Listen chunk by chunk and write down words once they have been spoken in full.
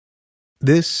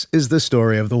This is the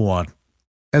story of the one.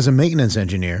 As a maintenance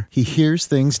engineer, he hears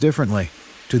things differently.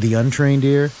 To the untrained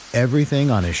ear,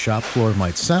 everything on his shop floor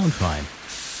might sound fine,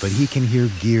 but he can hear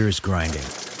gears grinding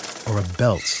or a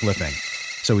belt slipping.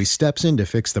 So he steps in to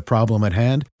fix the problem at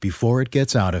hand before it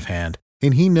gets out of hand.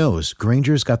 And he knows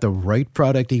Grainger's got the right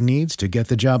product he needs to get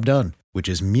the job done, which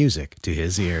is music to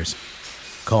his ears.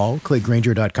 Call, click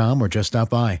Grainger.com, or just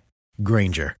stop by.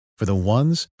 Grainger, for the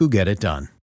ones who get it done.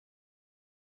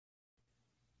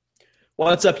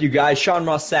 What's up, you guys? Sean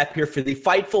Ross Sapp here for the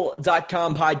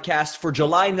Fightful.com podcast for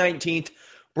July 19th,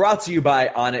 brought to you by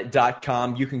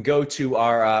Onnit.com. You can go to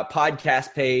our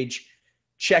podcast page,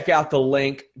 check out the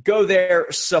link, go there,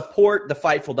 support the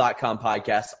Fightful.com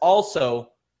podcast.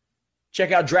 Also,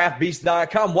 check out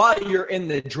DraftBeast.com while you're in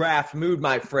the draft mood,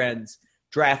 my friends.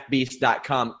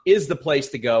 DraftBeast.com is the place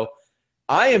to go.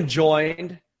 I am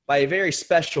joined by a very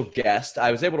special guest.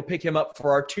 I was able to pick him up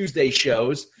for our Tuesday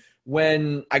shows.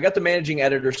 When I got the managing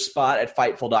editor spot at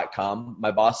Fightful.com,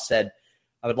 my boss said,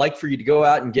 I would like for you to go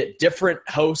out and get different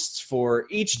hosts for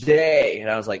each day. And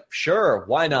I was like, sure,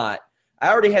 why not? I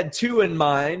already had two in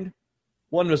mind.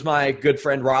 One was my good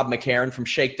friend Rob McCarron from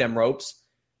Shake Them Ropes.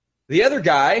 The other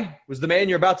guy was the man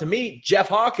you're about to meet, Jeff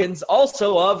Hawkins,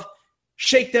 also of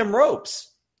Shake Them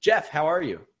Ropes. Jeff, how are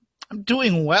you? I'm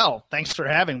doing well. Thanks for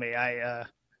having me.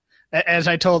 As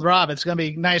I told Rob, it's going to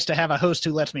be nice to have a host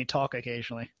who lets me talk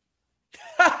occasionally.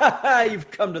 You've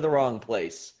come to the wrong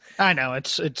place. I know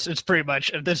it's pretty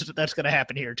much that's going to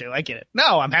happen here too. I get it.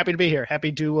 No, I'm happy to be here.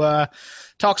 Happy to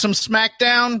talk some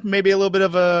SmackDown. Maybe a little bit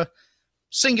of a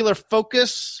singular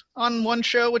focus on one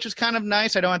show, which is kind of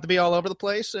nice. I don't have to be all over the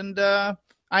place, and I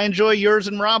enjoy yours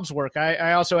and Rob's work.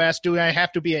 I also asked, do I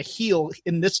have to be a heel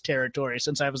in this territory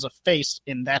since I was a face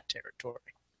in that territory?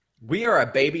 We are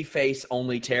a babyface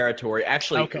only territory.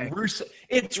 Actually, okay.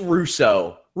 It's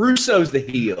Russo. Russo's the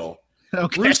heel.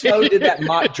 Okay. Russo did that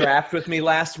mock draft with me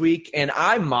last week, and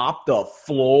I mopped the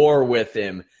floor with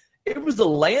him. It was a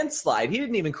landslide. He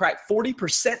didn't even crack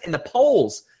 40% in the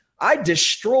polls. I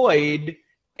destroyed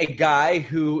a guy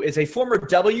who is a former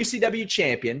WCW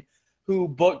champion who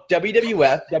booked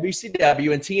WWF,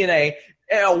 WCW, and TNA.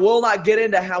 And I will not get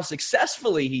into how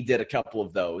successfully he did a couple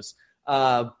of those,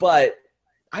 but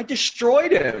I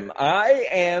destroyed him. I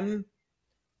am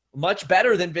much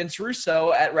better than Vince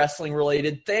Russo at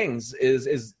wrestling-related things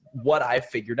is what I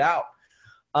figured out.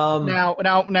 Now,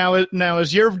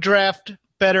 is your draft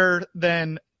better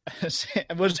than was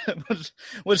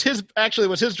his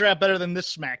draft better than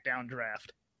this SmackDown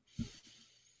draft?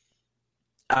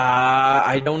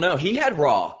 I don't know. He had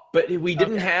Raw, but we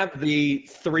didn't have the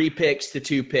 3 picks to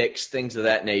 2 picks, things of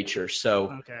that nature.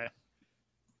 So,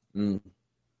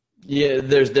 yeah,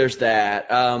 there's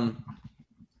that.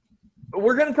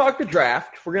 We're going to talk the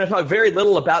draft. We're going to talk very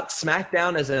little about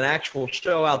SmackDown as an actual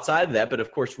show outside of that, but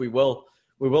of course we will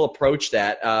approach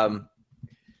that.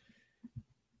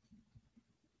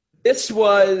 This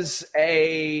was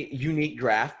a unique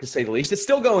draft, to say the least. It's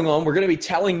still going on. We're going to be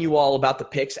telling you all about the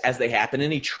picks as they happen,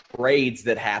 any trades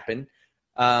that happen.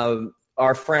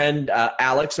 Our friend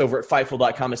Alex over at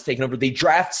Fightful.com has taken over the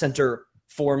Draft Center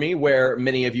for me, where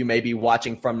many of you may be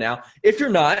watching from now. If you're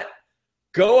not,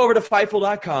 go over to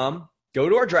Fightful.com. Go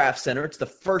to our Draft Center. It's the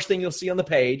first thing you'll see on the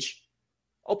page.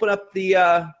 Open up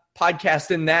the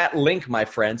podcast in that link, my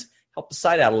friends. Help the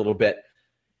site out a little bit.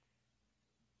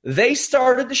 They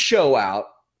started the show out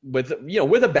with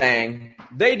a bang.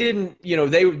 They didn't,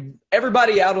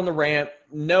 everybody out on the ramp,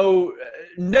 no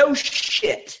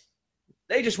shit.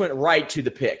 They just went right to the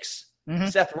picks. Mm-hmm.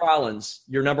 Seth Rollins,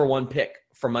 your number 1 pick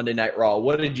for Monday Night Raw.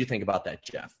 What did you think about that,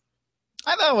 Jeff?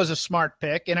 I thought it was a smart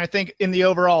pick, and I think in the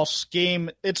overall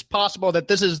scheme, it's possible that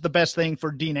this is the best thing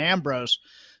for Dean Ambrose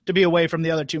to be away from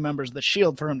the other 2 members of the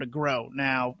Shield for him to grow.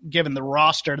 Now, given the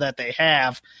roster that they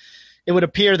have, it would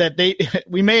appear that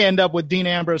we may end up with Dean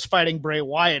Ambrose fighting Bray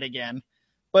Wyatt again.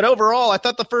 But overall, I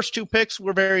thought the first 2 picks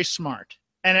were very smart,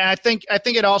 and I think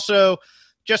it also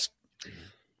just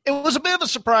it was a bit of a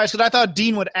surprise because I thought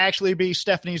Dean would actually be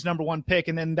Stephanie's number 1 pick,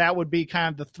 and then that would be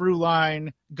kind of the through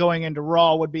line going into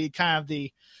Raw would be kind of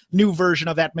the new version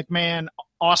of that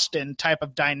McMahon-Austin type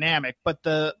of dynamic. But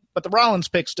the Rollins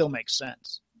pick still makes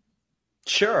sense.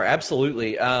 Sure,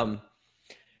 absolutely. I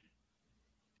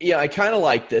kind of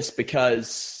like this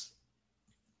because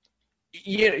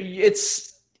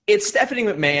it's Stephanie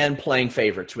McMahon playing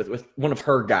favorites with one of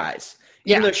her guys.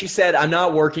 Even though she said, I'm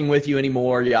not working with you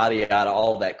anymore, yada, yada,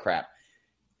 all that crap.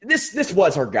 This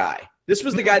was her guy. This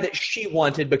was the guy that she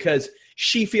wanted because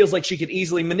she feels like she could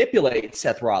easily manipulate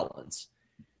Seth Rollins.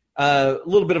 A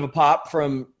little bit of a pop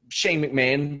from Shane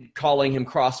McMahon calling him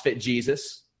CrossFit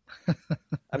Jesus.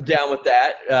 I'm down with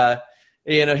that.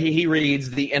 He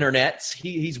reads the internets.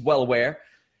 He's well aware.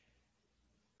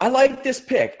 I like this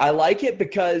pick. I like it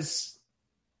because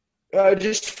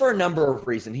just for a number of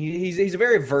reasons. He's a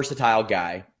very versatile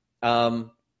guy.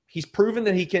 He's proven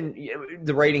that he can.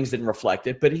 The ratings didn't reflect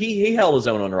it, but he held his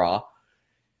own on Raw.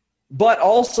 But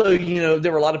also,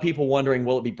 there were a lot of people wondering,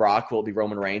 will it be Brock? Will it be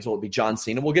Roman Reigns? Will it be John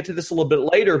Cena? We'll get to this a little bit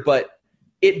later, but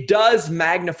it does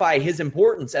magnify his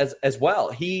importance as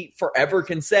well. He forever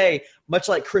can say, much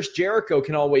like Chris Jericho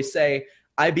can always say,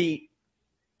 I beat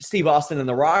Steve Austin and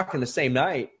The Rock in the same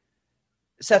night.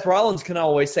 Seth Rollins can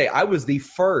always say, I was the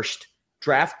first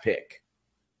draft pick.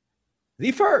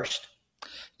 The first.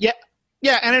 Yeah.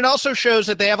 Yeah, and it also shows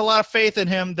that they have a lot of faith in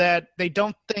him, that they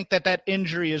don't think that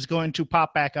injury is going to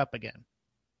pop back up again.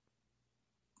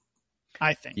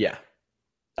 I think. Yeah.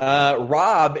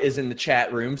 Rob is in the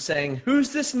chat room saying,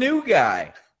 who's this new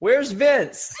guy? Where's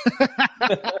Vince?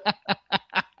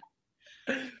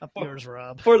 Up yours,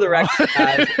 Rob. For the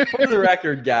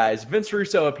record, guys, Vince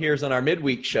Russo appears on our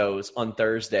midweek shows on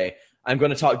Thursday. I'm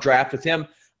going to talk draft with him.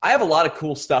 I have a lot of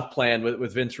cool stuff planned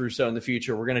with Vince Russo in the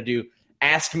future. We're going to do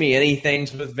Ask Me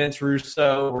Anythings with Vince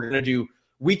Russo. We're going to do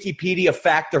Wikipedia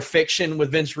Fact or Fiction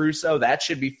with Vince Russo. That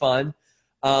should be fun.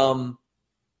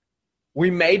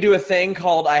 We may do a thing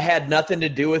called I Had Nothing to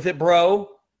Do with It, Bro.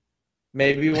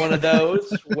 Maybe one of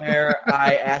those where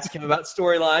I ask him about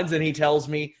storylines and he tells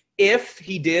me if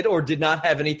he did or did not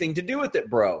have anything to do with it,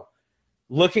 bro.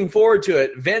 Looking forward to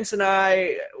it. Vince and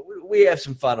I, we have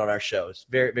some fun on our shows.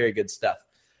 Very, very good stuff.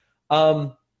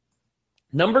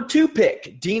 Number 2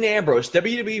 pick, Dean Ambrose,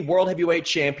 WWE World Heavyweight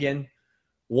Champion,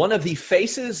 one of the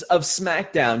faces of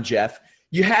SmackDown, Jeff.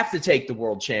 You have to take the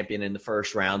world champion in the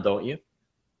first round, don't you?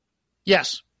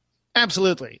 Yes,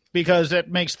 absolutely, because it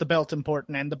makes the belt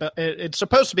important, and it's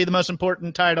supposed to be the most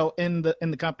important title in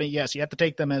the company. Yes, you have to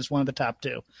take them as one of the top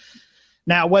 2.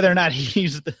 Now, whether or not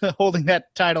he's holding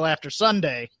that title after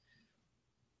Sunday,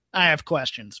 I have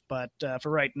questions. But for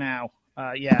right now,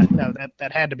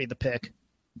 that had to be the pick.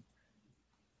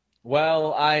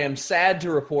 Well, I am sad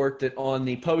to report that on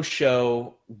the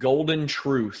post-show, Golden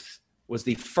Truth was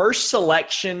the first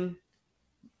selection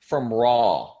from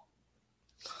Raw.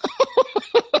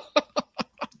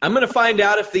 I'm going to find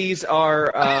out if these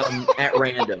are at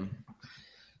random.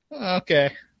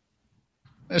 Okay.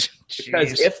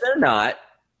 Because if they're not,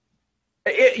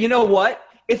 you know what?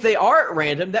 If they are at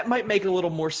random, that might make a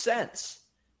little more sense.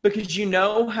 Because you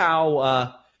know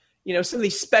how some of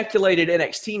these speculated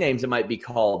NXT names that might be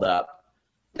called up,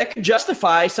 that could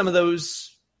justify some of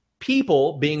those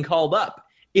people being called up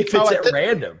if it's at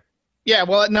random. Yeah,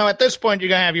 well, no, at this point, you're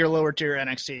going to have your lower tier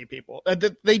NXT people.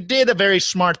 They did a very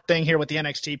smart thing here with the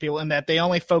NXT people in that they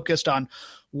only focused on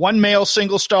one male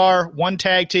single star, one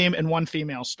tag team, and one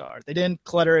female star. They didn't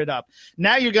clutter it up.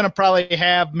 Now you're going to probably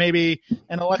have maybe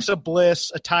an Alexa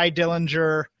Bliss, a Ty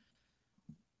Dillinger,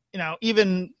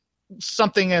 even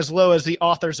something as low as the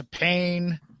Authors of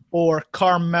Pain or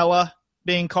Carmella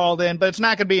being called in. But it's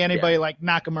not going to be anybody like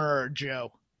Nakamura or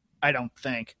Joe, I don't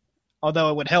think.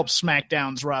 Although it would help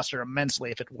SmackDown's roster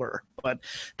immensely if it were. But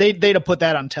they'd have put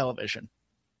that on television.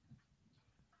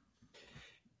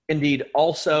 Indeed.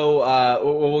 Also,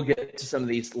 we'll get to some of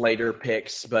these later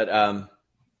picks. But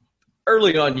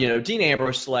early on, Dean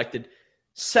Ambrose selected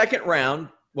second round.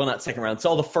 Well, not second round. It's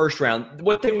all the first round.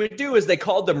 What they would do is they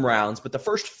called them rounds, but the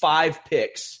first 5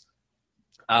 picks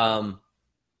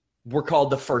were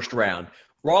called the first round.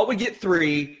 Raw would get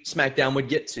 3. SmackDown would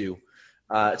get 2.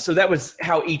 So that was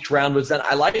how each round was done.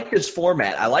 I like this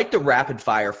format. I like the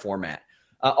rapid-fire format.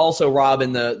 Also, Rob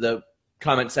in the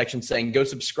comment section saying, go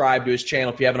subscribe to his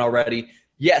channel if you haven't already.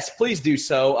 Yes, please do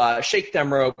so. Shake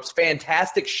Them Ropes,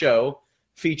 fantastic show.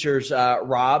 Features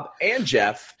Rob and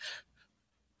Jeff.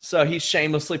 So he's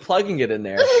shamelessly plugging it in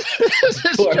there. This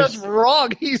is just wrong.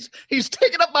 He's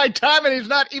taking up my time, and he's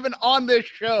not even on this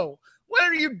show. What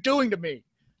are you doing to me?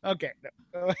 Okay, no,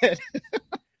 go ahead.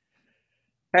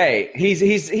 Hey,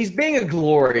 he's being a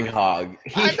glory hog.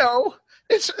 I know.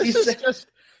 It's just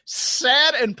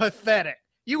sad and pathetic.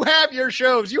 You have your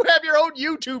shows. You have your own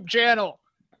YouTube channel.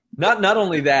 Not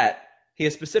only that, he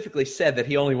has specifically said that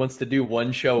he only wants to do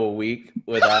one show a week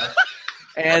with us.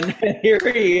 And here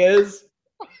he is.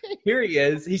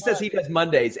 He says he does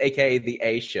Mondays, a.k.a. the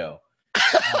A Show.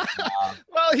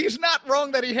 Well, he's not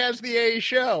wrong that he has the A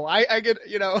Show. I get,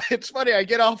 it's funny. I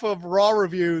get off of Raw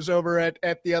reviews over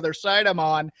at the other site I'm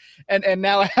on, and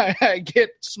now I get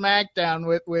SmackDown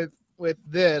with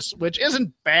this, which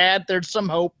isn't bad. There's some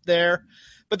hope there,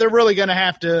 but they're really going to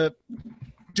have to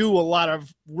do a lot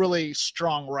of really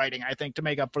strong writing, I think, to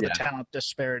make up for the talent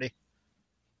disparity.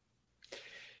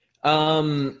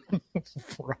 Rob.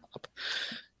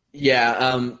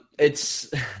 Yeah,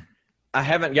 it's. I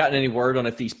haven't gotten any word on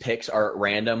if these picks are at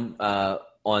random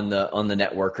on the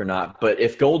network or not. But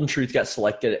if Golden Truth got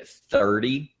selected at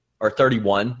 30 or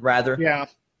 31 rather, Yeah,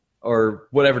 or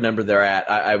whatever number they're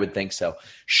at, I would think so.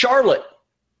 Charlotte,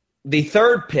 the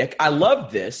third pick. I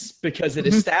love this because it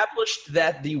established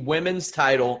that the women's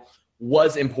title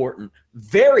was important,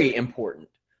 very important.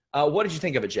 What did you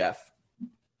think of it, Jeff?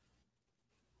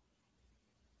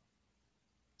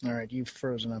 All right, you've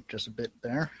frozen up just a bit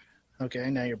there.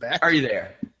 Okay, now you're back. Are you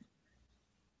there?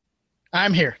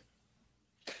 I'm here.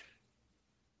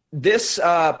 This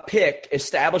pick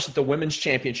established that the women's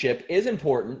championship is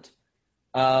important.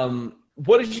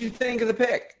 What did you think of the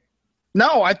pick?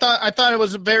 No, I thought it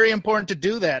was very important to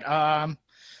do that.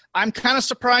 I'm kind of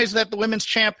surprised that the women's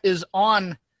champ is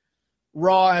on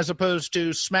Raw as opposed to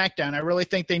SmackDown. I really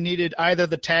think they needed either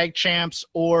the tag champs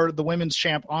or the women's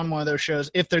champ on one of those shows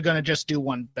if they're going to just do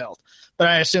one belt. But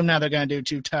I assume now they're going to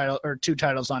do two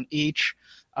titles on each.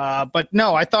 But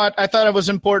no, I thought it was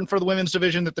important for the women's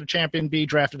division that the champion be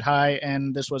drafted high,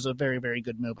 and this was a very, very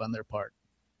good move on their part.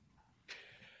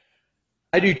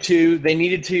 I do too. They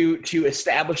needed to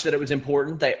establish that it was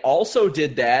important. They also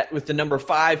did that with the number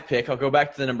 5 pick. I'll go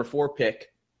back to the number 4 pick.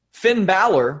 Finn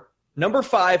Balor, number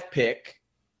 5 pick,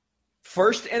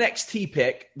 first NXT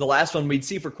pick, the last one we'd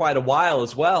see for quite a while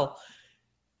as well.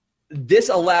 This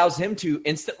allows him to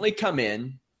instantly come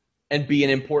in and be an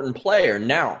important player.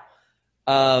 Now,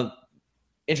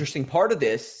 interesting part of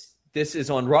this is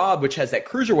on Raw, which has that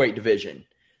cruiserweight division.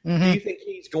 Mm-hmm. Do you think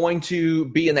he's going to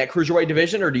be in that cruiserweight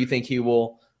division, or do you think he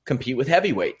will compete with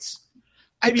heavyweights?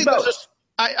 I think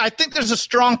there's a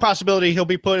strong possibility he'll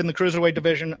be put in the cruiserweight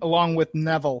division along with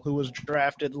Neville, who was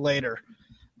drafted later,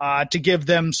 to give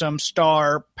them some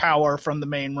star power from the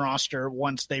main roster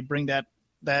once they bring that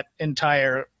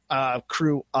entire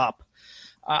crew up.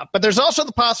 But there's also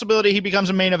the possibility he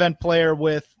becomes a main event player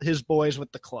with his boys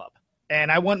with the club. And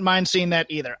I wouldn't mind seeing that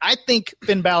either. I think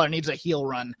Finn Balor needs a heel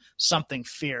run, something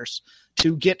fierce,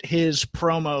 to get his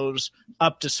promos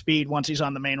up to speed once he's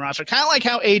on the main roster. Kind of like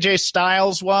how AJ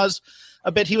Styles was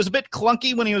a bit. He was a bit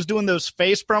clunky when he was doing those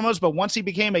face promos, but once he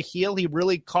became a heel, he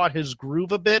really caught his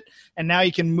groove a bit, and now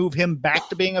you can move him back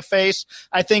to being a face.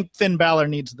 I think Finn Balor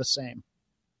needs the same.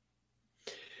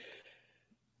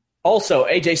 Also,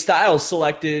 AJ Styles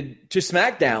selected to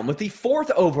SmackDown with the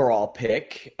 4th overall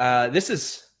pick. We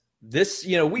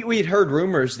had heard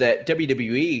rumors that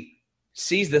WWE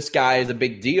sees this guy as a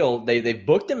big deal. They've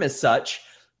booked him as such,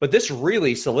 but this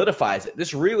really solidifies it.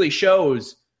 This really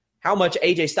shows how much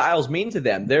AJ Styles means to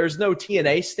them. There's no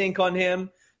TNA stink on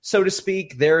him, so to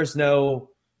speak. There's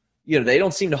no, they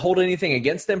don't seem to hold anything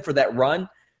against them for that run.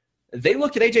 They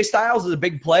look at AJ Styles as a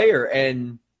big player,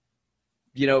 and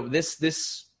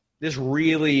this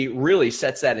really, really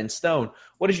sets that in stone.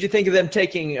 What did you think of them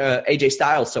taking AJ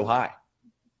Styles so high?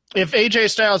 If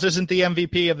AJ Styles isn't the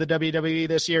MVP of the WWE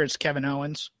this year, it's Kevin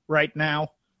Owens right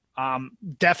now.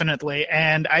 Definitely.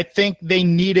 And I think they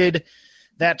needed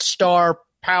that star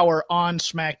power on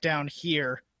SmackDown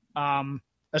here,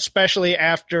 especially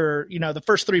after, the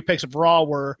first 3 picks of Raw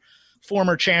were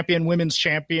former champion, women's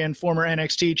champion, former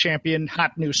NXT champion,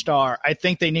 hot new star. I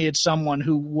think they needed someone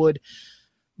who would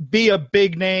be a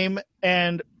big name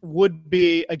and would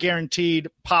be a guaranteed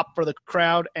pop for the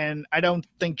crowd. And I don't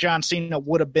think John Cena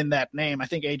would have been that name. I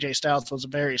think AJ Styles was a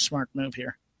very smart move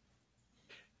here.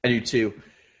 I do too.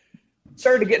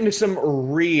 Started to get into some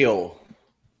real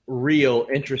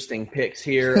interesting picks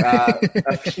here.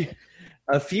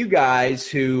 A few guys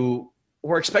who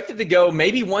were expected to go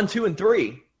maybe 1, 2, and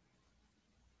 3.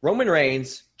 Roman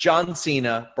Reigns, John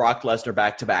Cena, Brock Lesnar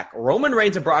back to back. Roman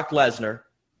Reigns and Brock Lesnar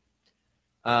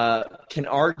can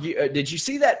argue. Did you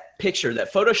see that picture,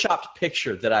 that photoshopped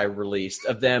picture that I released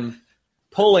of them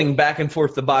pulling back and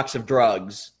forth the box of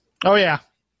drugs? Oh, yeah.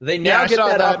 They now get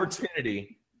that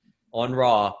opportunity on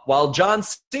Raw while John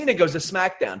Cena goes to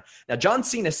SmackDown. Now, John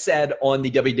Cena said on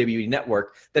the WWE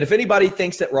Network that if anybody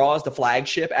thinks that Raw is the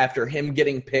flagship after him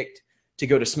getting picked to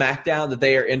go to SmackDown, that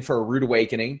they are in for a rude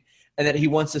awakening, and that he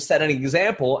wants to set an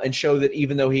example and show that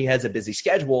even though he has a busy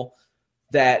schedule,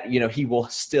 that he will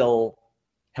still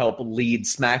help lead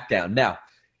SmackDown. Now,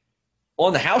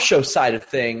 on the house show side of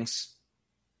things,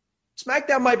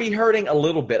 SmackDown might be hurting a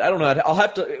little bit. I don't know. I'll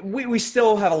have to. We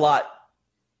still have a lot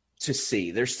to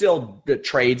see. There's still the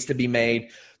trades to be made.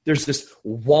 There's this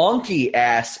wonky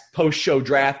ass post-show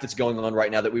draft that's going on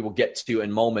right now that we will get to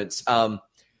in moments. A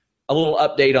little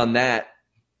update on that.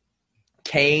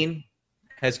 Kane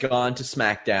has gone to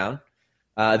SmackDown.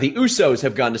 The Usos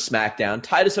have gone to SmackDown.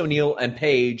 Titus O'Neil and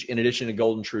Paige, in addition to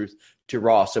Golden Truth, to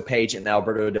Raw. So Paige and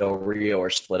Alberto Del Rio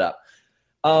are split up.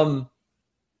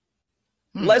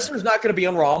 Lesnar's not going to be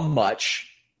on Raw much,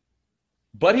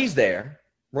 but he's there.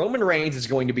 Roman Reigns is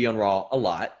going to be on Raw a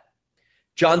lot.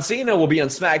 John Cena will be on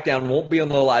SmackDown, won't be on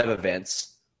the live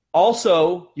events.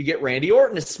 Also, you get Randy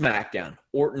Orton to SmackDown.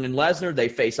 Orton and Lesnar, they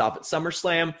face off at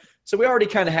SummerSlam. So we already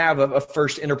kind of have a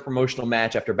first interpromotional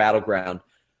match after Battleground.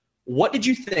 What did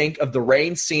you think of the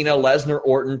Reigns, Cena, Lesnar,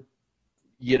 Orton,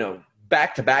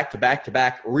 back to back to back to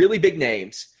back, really big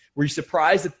names? Were you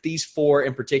surprised that these four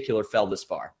in particular fell this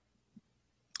far?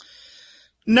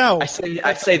 No. I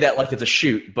say that like it's a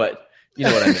shoot, but you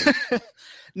know what I mean.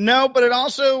 No, but it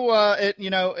also,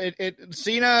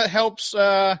 Cena helps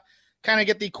kind of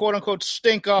get the quote-unquote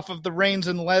stink off of the Reigns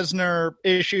and Lesnar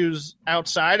issues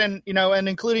outside, and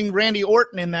including Randy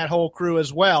Orton in that whole crew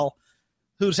as well,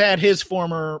 who's had his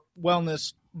former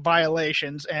wellness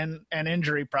violations and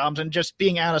injury problems and just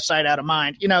being out of sight, out of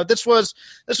mind. This was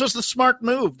the smart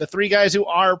move. The three guys who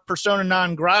are persona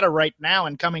non grata right now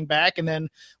and coming back, and then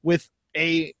with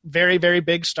a very, very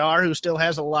big star who still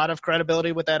has a lot of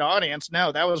credibility with that audience.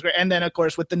 No, that was great. And then, of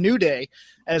course, with the New Day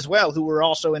as well, who were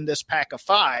also in this pack of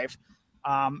five.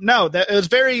 It was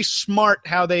very smart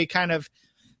how they kind of,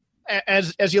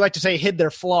 as you like to say, hid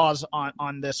their flaws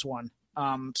on this one.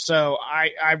 So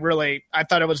I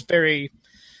thought it was very,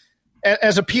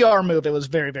 as a PR move, it was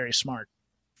very, very smart.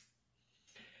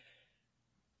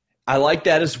 I like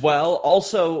that as well.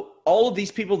 Also, all of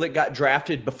these people that got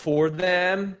drafted before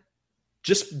them,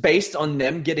 just based on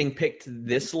them getting picked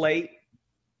this late,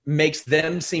 makes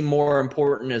them seem more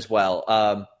important as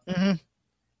well.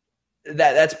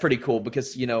 That's pretty cool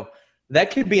because,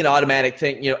 that could be an automatic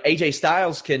thing. AJ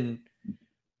Styles can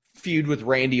feud with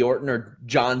Randy Orton or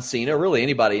John Cena, really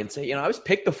anybody, and say, I was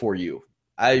picked before you.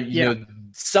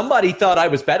 Somebody thought I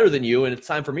was better than you, and it's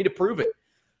time for me to prove it.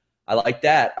 I like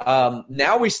that.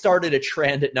 Now we started a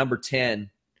trend at number 10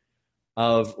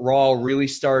 of Raw really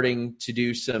starting to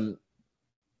do some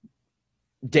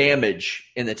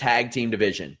damage in the tag team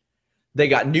division. They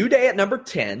got New Day at number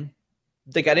 10.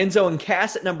 They got Enzo and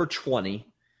Cass at number 20.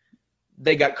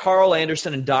 They got Carl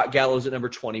Anderson and Doc Gallows at number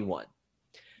 21.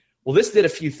 Well, this did a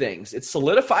few things. It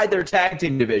solidified their tag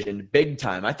team division big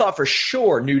time. I thought for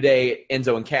sure New Day,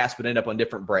 Enzo, and Cass would end up on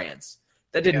different brands.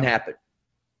 That didn't happen.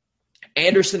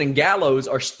 Anderson and Gallows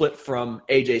are split from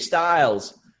AJ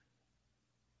Styles,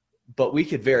 but we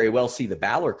could very well see the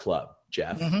Balor Club,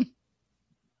 Jeff. Mm-hmm.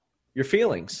 Your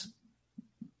feelings?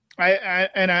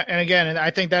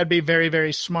 I think that'd be very,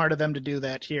 very smart of them to do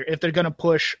that here. If they're going to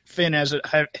push Finn as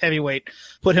a heavyweight,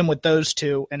 put him with those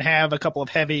two and have a couple of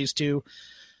heavies to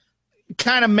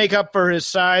kind of make up for his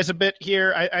size a bit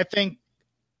here. I think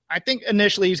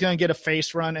initially he's going to get a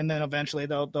face run, and then eventually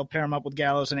they'll pair him up with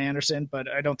Gallows and Anderson, but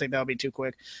I don't think that'll be too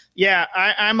quick. Yeah,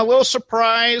 I'm a little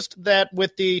surprised that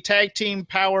with the tag team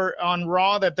power on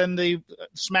Raw that then the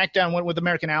SmackDown went with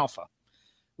American Alpha,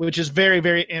 which is very,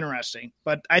 very interesting.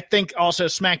 But I think also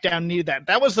SmackDown needed that.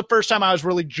 That was the first time I was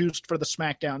really juiced for the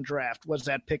SmackDown draft, was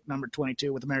that pick number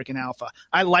 22 with American Alpha.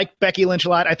 I like Becky Lynch a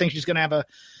lot. I think she's going to have a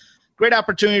great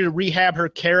opportunity to rehab her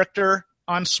character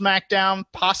on SmackDown,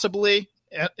 possibly,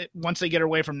 once they get her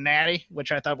away from Natty,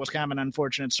 which I thought was kind of an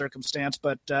unfortunate circumstance.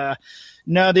 But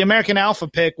no, the American Alpha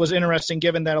pick was interesting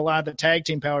given that a lot of the tag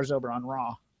team power is over on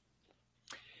Raw.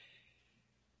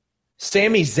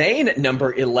 Sami Zayn at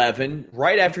number 11,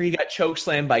 right after he got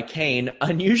chokeslammed by Kane.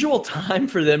 Unusual time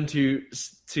for them to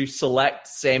select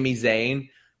Sami Zayn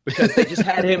because they just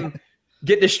had him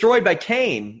get destroyed by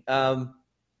Kane.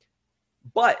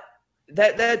 But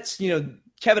that's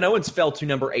Kevin Owens fell to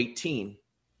number 18.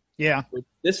 Yeah.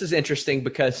 This is interesting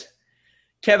because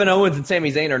Kevin Owens and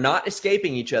Sami Zayn are not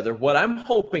escaping each other. What I'm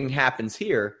hoping happens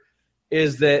here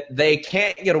is that they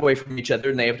can't get away from each other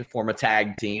and they have to form a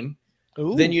tag team.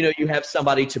 Ooh. Then, you have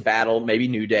somebody to battle, maybe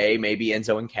New Day, maybe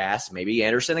Enzo and Cass, maybe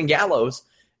Anderson and Gallows,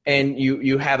 and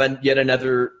you have yet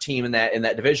another team in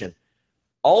that division.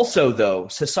 Also, though,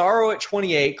 Cesaro at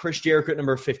 28, Chris Jericho at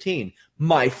number 15.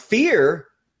 My fear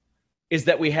is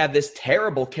that we have this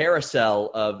terrible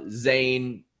carousel of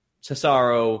Zayn,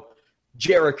 Cesaro,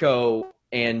 Jericho,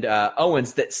 and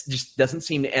Owens that just doesn't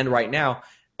seem to end right now,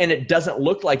 and it doesn't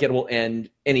look like it will end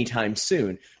anytime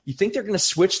soon. You think they're going to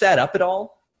switch that up at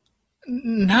all?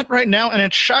 Not right now, and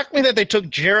it shocked me that they took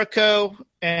Jericho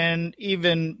and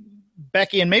even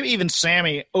Becky and maybe even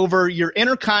Sammy over your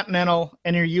Intercontinental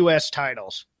and your U.S.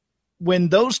 titles, when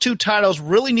those two titles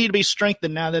really need to be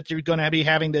strengthened now that you're going to be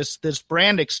having this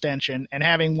brand extension and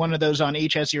having one of those on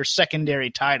each as your secondary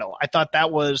title. I thought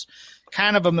that was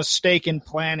kind of a mistake in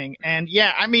planning. And,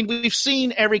 yeah, I mean, we've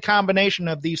seen every combination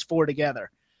of these four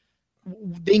together.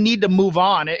 They need to move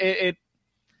on.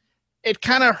 it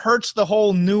kind of hurts the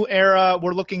whole new era.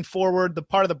 We're looking forward, the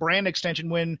part of the brand extension,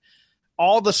 when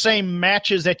all the same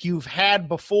matches that you've had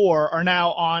before are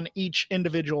now on each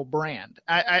individual brand.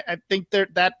 I think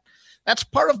that's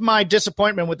part of my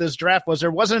disappointment with this draft was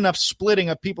there wasn't enough splitting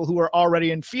of people who are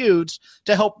already in feuds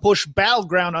to help push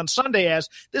Battleground on Sunday, as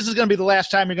this is going to be the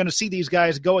last time you're going to see these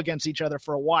guys go against each other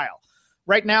for a while.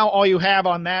 Right now, all you have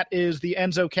on that is the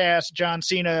Enzo Cass, John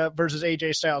Cena versus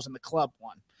AJ Styles in the club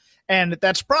one. And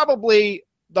that's probably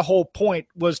the whole point,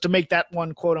 was to make that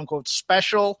one quote unquote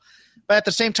special. But at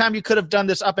the same time, you could have done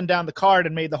this up and down the card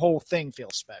and made the whole thing feel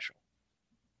special.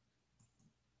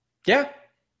 Yeah,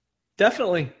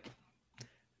 definitely.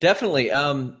 Definitely.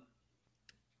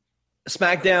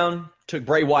 SmackDown took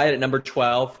Bray Wyatt at number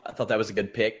 12. I thought that was a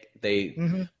good pick.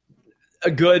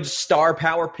 A good star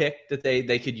power pick that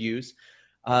they could use.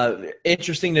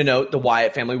 Interesting to note, the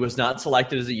Wyatt family was not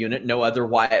selected as a unit. No other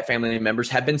Wyatt family members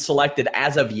have been selected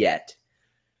as of yet.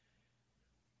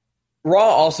 Raw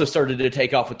also started to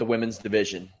take off with the women's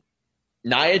division.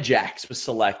 Nia Jax was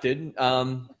selected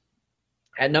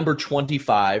at number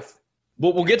 25.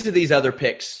 We'll get to these other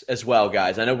picks as well,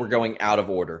 guys. I know we're going out of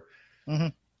order.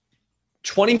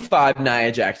 25,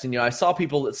 Nia Jax. I saw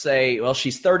people that say, well,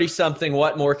 she's 30-something.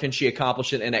 What more can she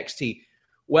accomplish at NXT?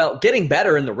 Well, getting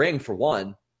better in the ring, for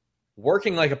one.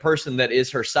 Working like a person that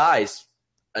is her size,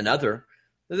 another.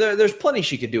 There's plenty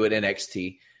she could do at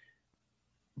NXT.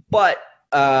 But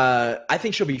I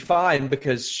think she'll be fine,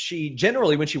 because she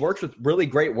generally, when she works with really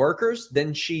great workers,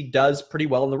 then she does pretty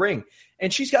well in the ring.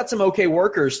 And she's got some okay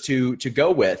workers to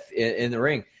go with in the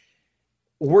ring.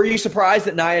 Were you surprised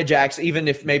that Nia Jax, even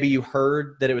if maybe you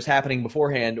heard that it was happening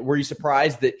beforehand, were you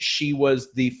surprised that she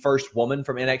was the first woman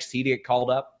from NXT to get called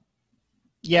up?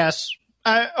 Yes.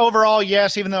 Overall,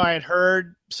 yes, even though I had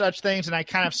heard such things, and I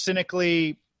kind of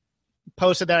cynically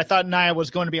posted that I thought Nia was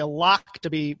going to be a lock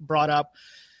to be brought up.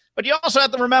 But you also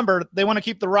have to remember, they want to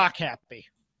keep The Rock happy,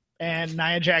 and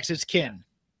Nia Jax is kin.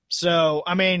 So,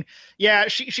 I mean, yeah,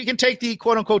 she can take the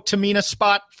quote-unquote Tamina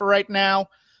spot for right now.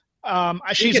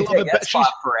 She can take that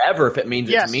spot forever if it means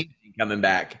it's Tamina coming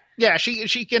back. Yeah,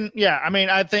 she can. Yeah, I mean,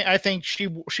 I think she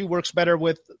works better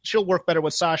with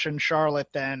Sasha and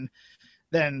Charlotte than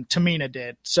Tamina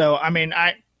did. So, I mean,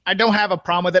 I don't have a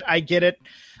problem with it. I get it.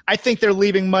 I think they're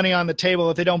leaving money on the table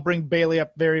if they don't bring Bayley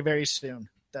up very, very soon,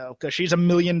 though, because she's $1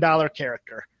 million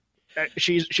character.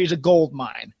 She's a gold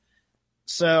mine.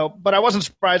 So, but I wasn't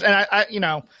surprised, and I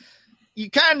you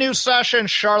kind of knew Sasha and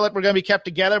Charlotte were going to be kept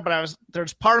together, but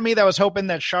there's part of me that was hoping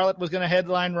that Charlotte was going to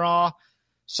headline Raw,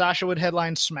 Sasha would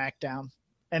headline SmackDown,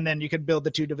 and then you could build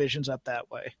the two divisions up that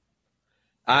way.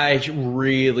 I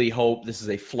really hope this is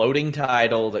a floating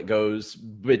title that goes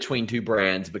between two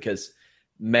brands, because,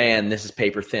 man, this is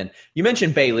paper thin. You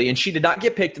mentioned Bayley, and she did not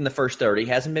get picked in the first 30,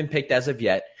 hasn't been picked as of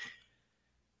yet.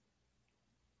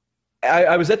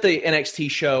 I was at the NXT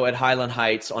show at Highland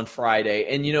Heights on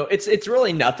Friday, and, it's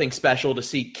really nothing special to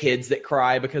see kids that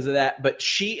cry because of that, but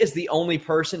she is the only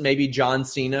person, maybe John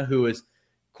Cena, who is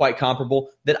quite comparable,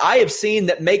 that I have seen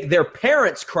that make their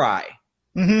parents cry.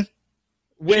 Mm-hmm.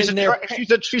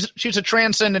 She's a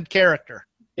transcendent character.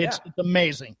 It's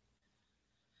amazing.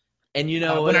 And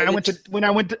when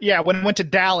I went to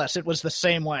Dallas, it was the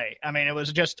same way. I mean, it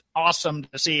was just awesome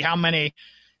to see how many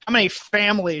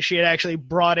families she had actually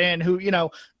brought in who,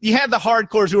 you had the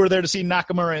hardcores who were there to see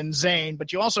Nakamura and Zayn,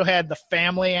 but you also had the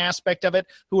family aspect of it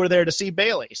who were there to see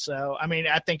Bayley. So, I mean,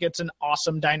 I think it's an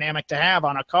awesome dynamic to have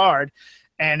on a card,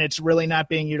 and it's really not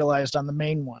being utilized on the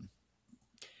main one.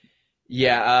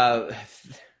 Yeah.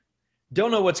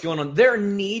 Don't know what's going on. There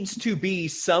needs to be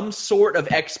some sort of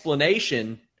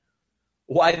explanation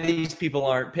why these people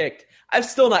aren't picked. I've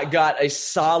still not got a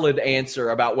solid answer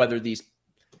about whether these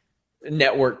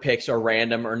network picks are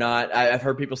random or not. I've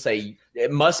heard people say it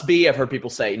must be. I've heard people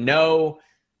say no.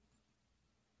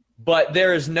 But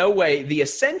there is no way. The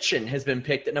Ascension has been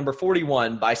picked at number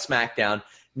 41 by SmackDown.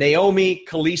 Naomi,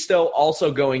 Kalisto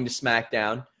also going to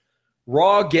SmackDown.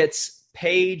 Raw gets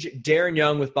Paige, Darren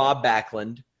Young with Bob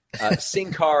Backlund,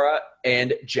 Sin Cara,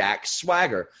 and Jack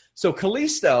Swagger. So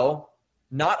Kalisto,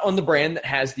 not on the brand that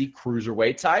has the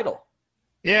Cruiserweight title.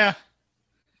 Yeah.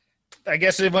 I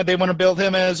guess they want to build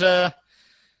him as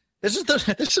this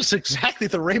is exactly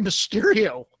the Rey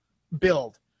Mysterio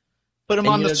build. Put him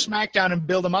on the SmackDown and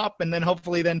build him up, and then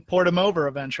hopefully then port him over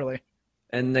eventually.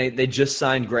 And they just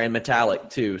signed Grand Metalik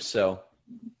too, so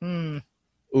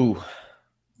ooh,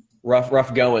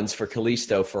 rough goings for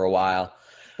Kalisto for a while.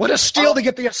 What a steal to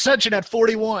get the Ascension at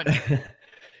 41.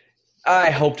 I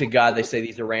hope to God they say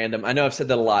these are random. I know I've said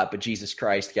that a lot, but Jesus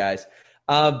Christ, guys.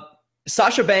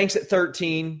 Sasha Banks at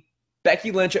 13.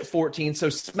 Becky Lynch at 14. So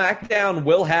SmackDown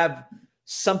will have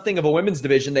something of a women's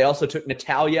division. They also took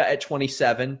Natalya at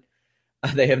 27.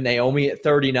 They have Naomi at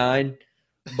 39.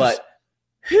 But,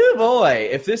 whew, boy,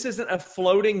 if this isn't a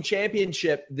floating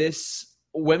championship, this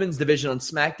women's division on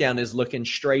SmackDown is looking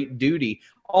straight duty.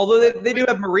 Although they do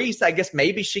have Maurice, I guess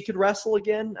maybe she could wrestle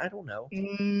again. I don't know.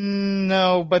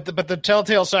 No, but the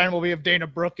telltale sign will be if Dana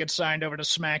Brooke gets signed over to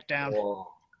SmackDown.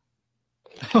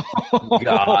 Oh,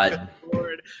 God.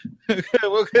 Lord.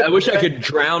 I wish I could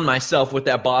drown myself with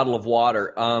that bottle of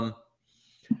water.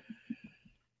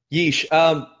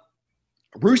 Yeesh.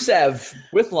 Rusev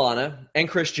with Lana and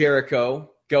Chris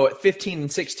Jericho go at 15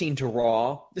 and 16 to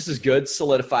Raw. This is good.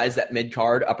 Solidifies that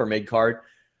mid-card, upper mid-card.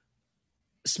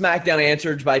 SmackDown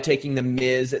answered by taking The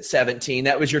Miz at 17.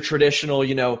 That was your traditional,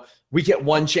 we get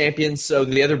one champion, so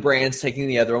the other brand's taking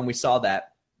the other one. We saw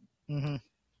that. Mm-hmm.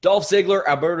 Dolph Ziggler,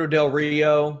 Alberto Del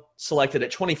Rio, selected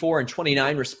at 24 and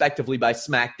 29, respectively, by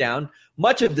SmackDown.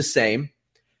 Much of the same.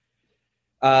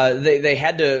 They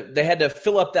had to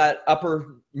fill up that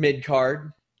upper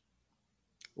mid-card.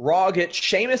 Raw gets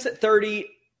Sheamus at 30,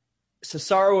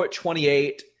 Cesaro at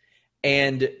 28,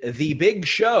 and The Big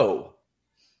Show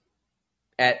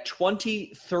at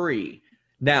 23.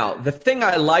 Now, the thing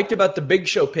I liked about the Big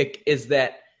Show pick is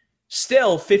that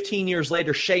still, 15 years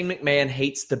later, Shane McMahon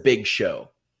hates the Big Show.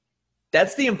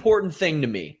 That's the important thing to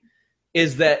me,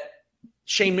 is that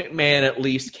Shane McMahon at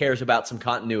least cares about some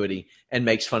continuity and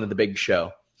makes fun of the Big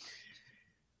Show.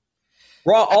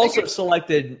 Raw also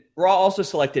selected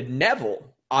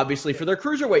Neville, obviously, for their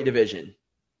cruiserweight division.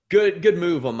 Good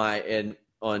move in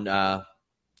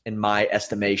my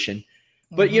estimation.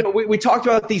 But we talked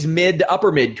about these mid to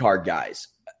upper mid card guys.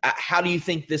 How do you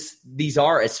think these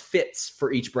are as fits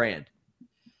for each brand?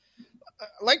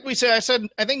 Like we said,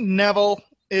 I think Neville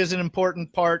is an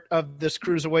important part of this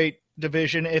cruiserweight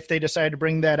division if they decide to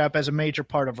bring that up as a major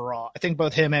part of Raw. I think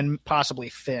both him and possibly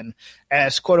Finn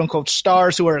as quote-unquote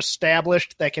stars who are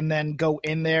established that can then go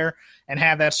in there and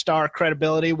have that star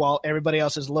credibility while everybody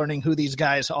else is learning who these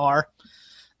guys are.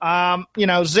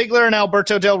 Ziggler and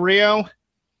Alberto Del Rio,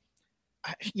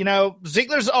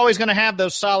 Ziggler's always going to have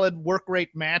those solid work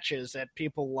rate matches that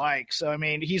people like. So,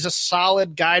 he's a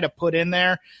solid guy to put in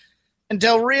there. And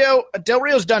Del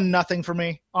Rio's done nothing for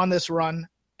me on this run.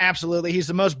 Absolutely. He's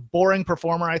the most boring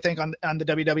performer, I think, on the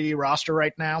WWE roster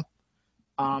right now.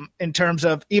 In terms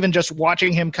of even just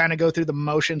watching him kind of go through the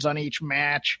motions on each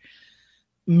match.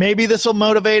 Maybe this will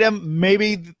motivate him.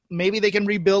 Maybe they can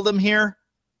rebuild him here.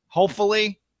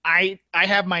 Hopefully. I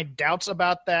have my doubts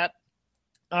about that.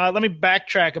 Let me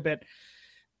backtrack a bit.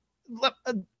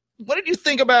 What did you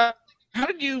think about – how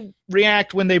did you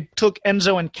react when they took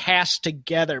Enzo and Cass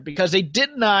together? Because they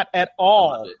did not at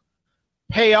all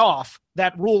pay off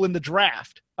that rule in the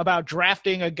draft about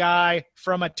drafting a guy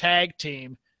from a tag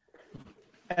team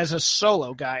as a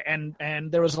solo guy.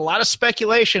 And there was a lot of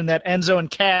speculation that Enzo and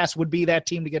Cass would be that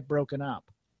team to get broken up.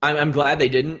 I'm glad they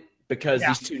didn't, because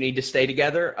these two need to stay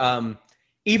together.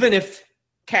 Even if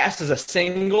Cass is a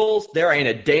singles, there ain't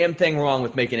a damn thing wrong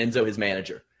with making Enzo his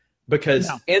manager, because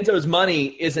Enzo's money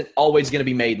isn't always going to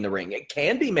be made in the ring. It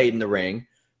can be made in the ring,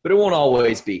 but it won't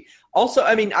always be. Also,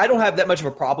 I don't have that much of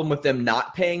a problem with them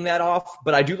not paying that off,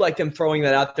 but I do like them throwing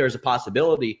that out there as a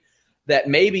possibility that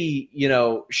maybe,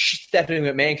 Stephanie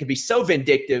McMahon could be so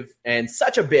vindictive and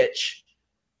such a bitch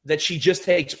that she just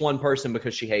takes one person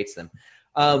because she hates them.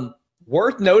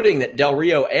 Worth noting that Del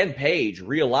Rio and Paige,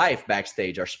 real life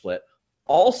backstage, are split.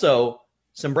 Also,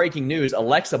 some breaking news,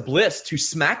 Alexa Bliss to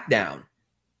SmackDown.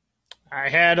 I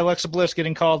had Alexa Bliss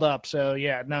getting called up, so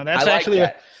that's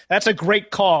that's a great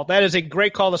call. That is a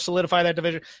great call to solidify that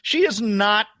division. She is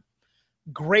not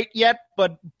great yet,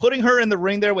 but putting her in the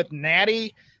ring there with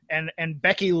Natty and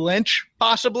Becky Lynch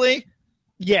possibly,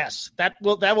 yes, that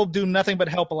will do nothing but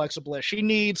help Alexa Bliss. She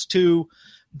needs to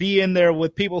be in there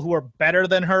with people who are better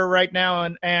than her right now,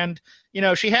 and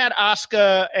she had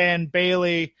Asuka and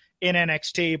Bayley in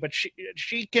NXT, but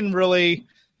she can really,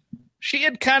 she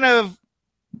had kind of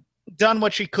done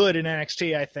what she could in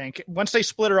NXT, I think. Once they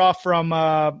split her off from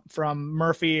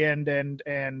Murphy and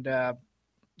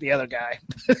the other guy,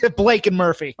 Blake and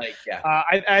Murphy. Blake, yeah.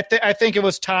 I think it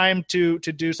was time to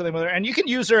do something with her, and you can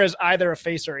use her as either a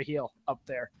face or a heel up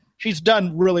there. She's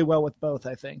done really well with both,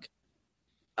 I think.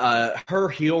 Her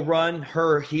heel run,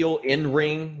 her heel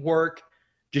in-ring work,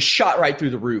 just shot right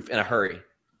through the roof in a hurry.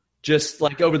 Just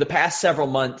like over the past several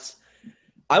months,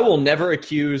 I will never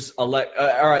accuse or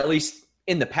at least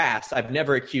in the past, I've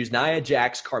never accused Nia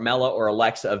Jax, Carmella, or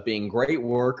Alexa of being great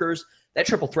workers. That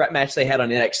triple threat match they had on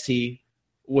NXT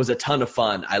was a ton of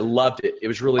fun. I loved it. It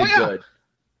was really good.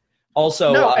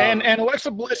 Also, no, and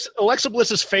Alexa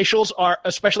Bliss's facials are,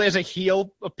 especially as a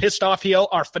heel, a pissed off heel,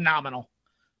 are phenomenal.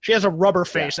 She has a rubber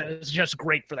face and it's just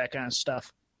great for that kind of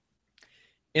stuff.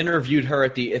 Interviewed her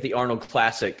at the Arnold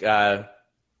Classic.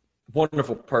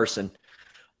 Wonderful person.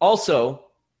 Also,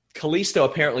 Kalisto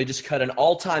apparently just cut an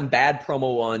all-time bad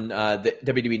promo on the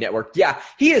WWE Network. Yeah,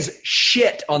 he is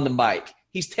shit on the mic.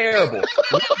 He's terrible.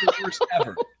 The worst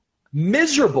ever.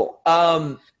 Miserable.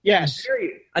 Yes.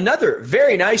 Another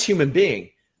very nice human being.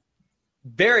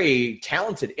 Very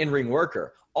talented in-ring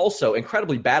worker. Also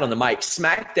incredibly bad on the mic.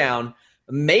 SmackDown,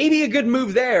 maybe a good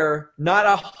move there. Not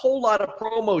a whole lot of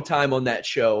promo time on that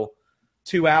show.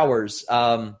 2 hours.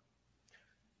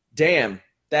 Damn,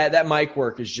 that mic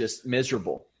work is just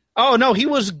miserable. Oh no, he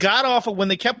was god awful when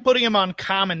they kept putting him on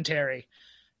commentary,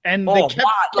 and they kept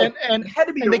and it had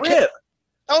to be a rip.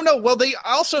 Oh no, well they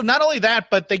also not only that,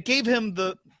 but they gave him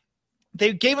the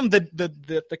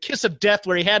kiss of death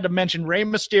where he had to mention Rey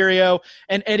Mysterio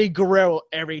and Eddie Guerrero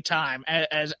every time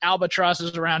as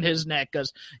albatrosses around his neck,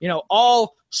 because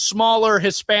all smaller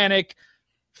Hispanic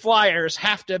flyers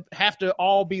have to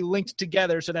all be linked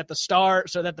together so that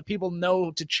the people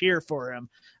know to cheer for him.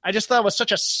 I just thought it was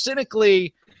such a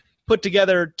cynically put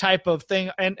together type of thing,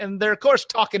 and they're of course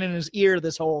talking in his ear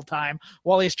this whole time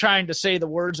while he's trying to say the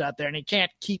words out there, and he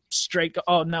can't keep straight.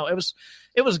 Oh no, it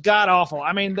was god awful.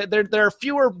 I mean, there are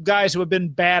fewer guys who have been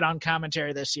bad on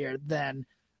commentary this year than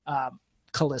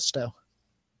Kalisto.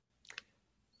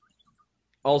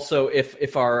 Also,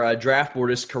 if our draft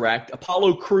board is correct,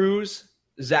 Apollo Crews,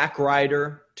 Zack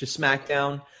Ryder to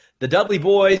SmackDown, the Dudley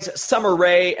Boys, Summer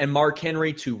Rae and Mark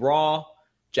Henry to Raw,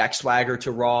 Jack Swagger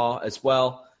to Raw as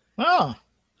well. Oh,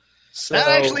 so that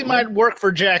actually might work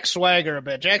for Jack Swagger a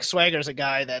bit. Jack Swagger's a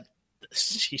guy that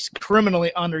he's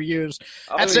criminally underused.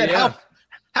 That said,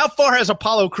 how far has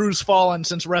Apollo Crews fallen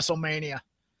since WrestleMania?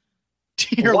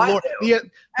 Dear Lord,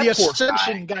 the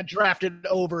Ascension got drafted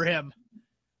over him.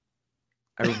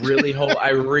 I really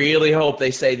hope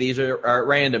they say these are at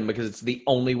random, because it's the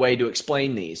only way to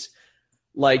explain these.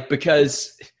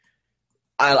 Because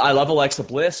I love Alexa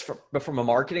Bliss, but from a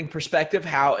marketing perspective,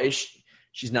 how is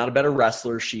she's not a better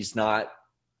wrestler. She's not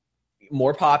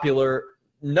more popular.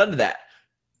 None of that.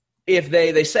 If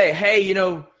they say, hey,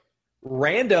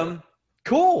 random,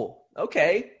 cool,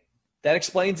 okay, that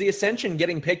explains the Ascension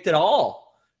getting picked at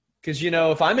all. Because,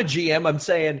 if I'm a GM, I'm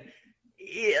saying,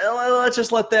 let's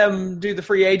just let them do the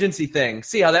free agency thing.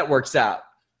 See how that works out.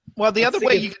 Well, the other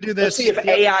way you can do this. Let's see if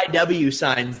AIW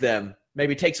signs them.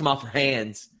 Maybe takes them off their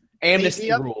hands.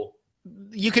 Amnesty rule.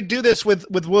 You could do this with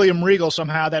William Regal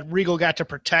somehow, that Regal got to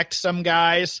protect some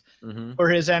guys for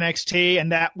his NXT.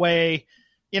 And that way,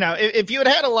 if you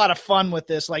had a lot of fun with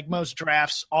this, like most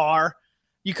drafts are,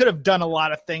 you could have done a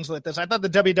lot of things like this. I thought the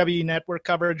WWE Network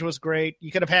coverage was great.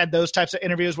 You could have had those types of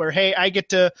interviews where, hey, I get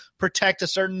to protect a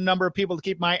certain number of people to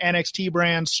keep my NXT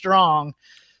brand strong.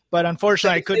 But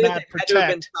unfortunately, I could not protect. Had to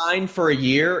have been signed for a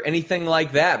year, anything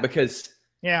like that, because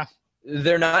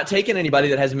they're not taking anybody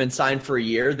that hasn't been signed for a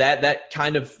year. That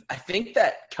kind of, I think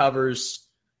that covers.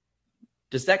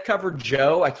 Does that cover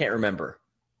Joe? I can't remember.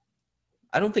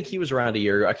 I don't think he was around a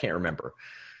year. I can't remember.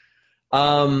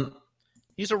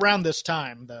 He's around this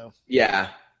time, though. Yeah.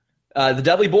 The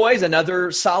Dudley Boys,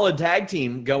 another solid tag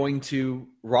team going to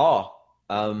Raw.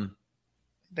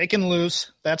 They can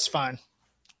lose. That's fine.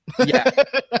 Yeah.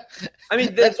 I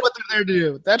mean, that's what they're there to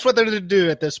do. That's what they're there to do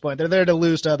at this point. They're there to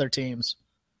lose to other teams.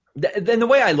 Then the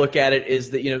way I look at it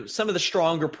is that, some of the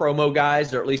stronger promo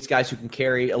guys, or at least guys who can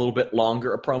carry a little bit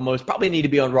longer of promos, probably need to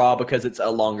be on Raw because it's a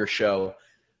longer show.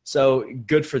 So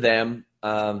good for them.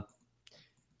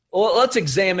 Well, let's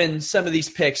examine some of these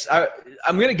picks.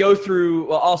 I'm going to go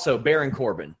through, also Baron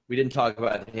Corbin. We didn't talk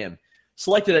about him.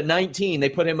 Selected at 19, they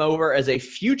put him over as a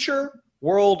future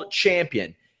world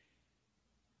champion.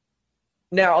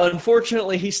 Now,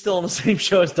 unfortunately, he's still on the same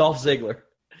show as Dolph Ziggler.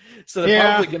 So they're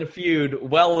probably going to feud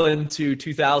well into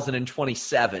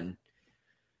 2027.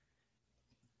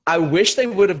 I wish they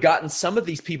would have gotten some of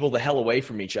these people the hell away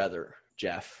from each other,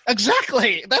 Jeff.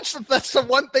 Exactly. That's the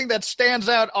one thing that stands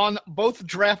out on both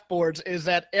draft boards, is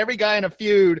that every guy in a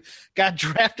feud got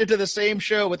drafted to the same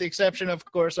show, with the exception, of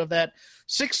course, of that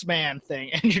 6-man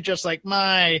thing. And you're just like,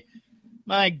 my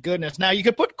goodness. Now you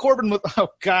could put Corbin with, oh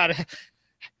God,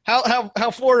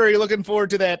 how forward are you looking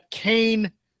forward to that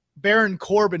Kane Baron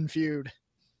Corbin feud?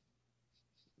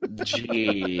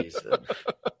 Jeez.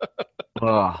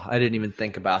 Oh, I didn't even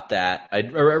think about that. I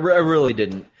really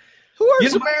didn't. Who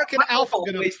is American Alpha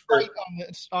going to fight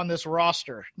on this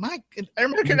roster?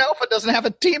 American Alpha doesn't have a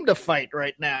team to fight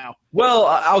right now. Well,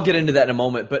 I'll get into that in a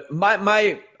moment, but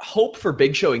my hope for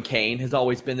Big Show and Kane has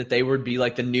always been that they would be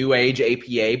like the new age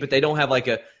APA, but they don't have like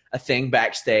a thing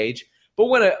backstage. But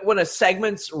when a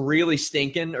segment's really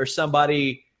stinking or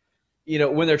somebody,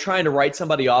 when they're trying to write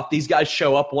somebody off, these guys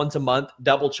show up once a month,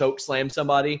 double choke slam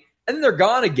somebody, and then they're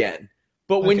gone again.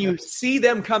 But when you see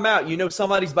them come out,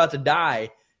 somebody's about to die.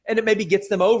 And it maybe gets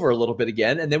them over a little bit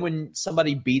again. And then when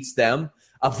somebody beats them,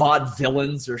 a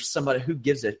Vaudevillains or somebody who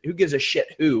gives a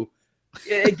shit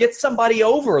it gets somebody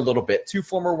over a little bit. 2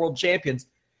 former world champions.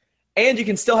 And you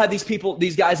can still have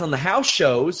these guys on the house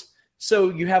shows. So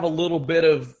you have a little bit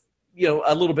of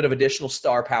additional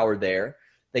star power there.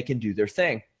 They can do their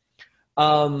thing.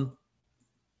 So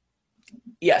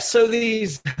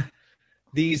these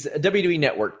WWE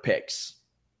Network picks.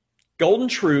 Golden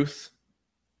Truth,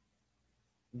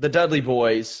 the Dudley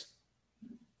Boys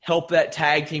help that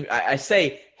tag team. I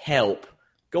say help.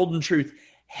 Golden Truth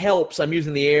helps. I'm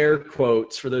using the air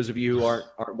quotes for those of you who aren't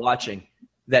watching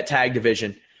that tag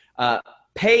division.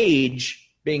 Paige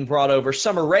being brought over,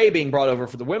 Summer Rae being brought over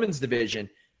for the women's division.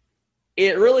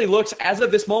 It really looks, as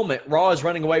of this moment, Raw is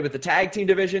running away with the tag team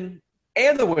division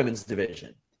and the women's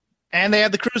division. And they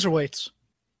have the cruiserweights.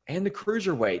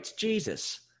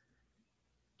 Jesus.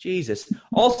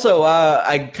 Also,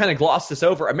 I kind of glossed this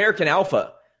over. American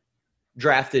Alpha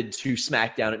drafted to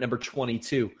SmackDown at number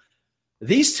 22.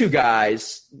 These two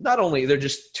guys, not only they're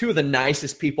just two of the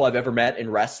nicest people I've ever met in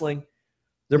wrestling,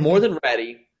 they're more than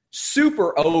ready,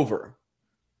 super over.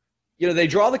 They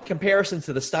draw the comparisons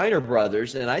to the Steiner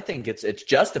brothers, and I think it's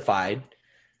justified.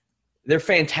 They're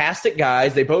fantastic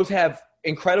guys. They both have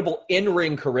incredible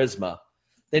in-ring charisma.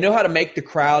 They know how to make the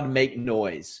crowd make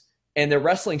noise, and their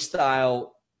wrestling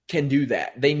style can do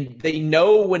that. They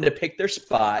know when to pick their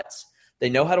spots. They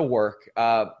know how to work.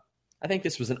 I think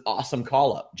this was an awesome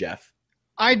call-up, Jeff.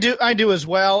 I do as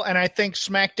well, and I think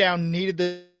SmackDown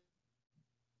needed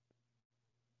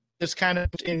this kind of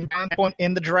point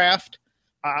in the draft.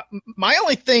 My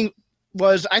only thing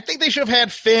was I think they should have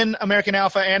had Finn, American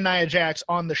Alpha, and Nia Jax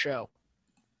on the show,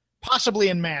 possibly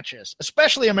in matches,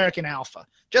 especially American Alpha,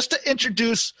 just to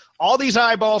introduce all these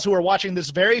eyeballs who are watching this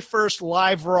very first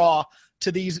live Raw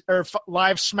to these, or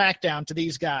live SmackDown to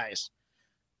these guys,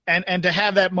 and to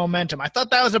have that momentum. I thought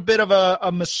that was a bit of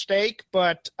a mistake,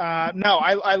 but no,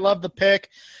 I love the pick.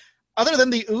 Other than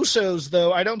the Usos,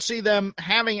 though, I don't see them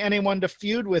having anyone to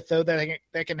feud with, though,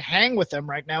 that can hang with them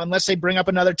right now, unless they bring up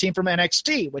another team from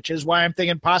NXT, which is why I'm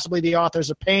thinking possibly the Authors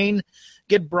of Pain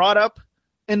get brought up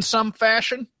in some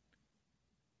fashion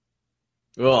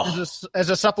as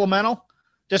a supplemental,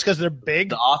 just because they're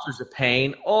big. The Authors of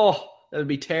Pain. Oh, that would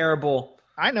be terrible.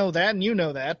 I know that, and you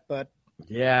know that, but...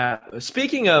 Yeah.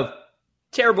 Speaking of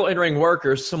terrible in-ring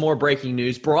workers, some more breaking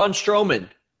news. Braun Strowman,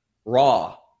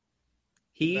 Raw.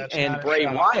 He and Bray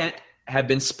Wyatt have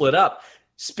been split up.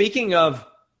 Speaking of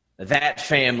that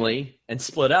family and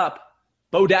split up,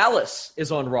 Bo Dallas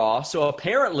is on Raw. So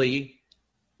apparently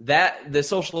the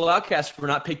Social Outcasts were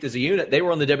not picked as a unit. They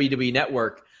were on the WWE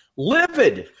Network.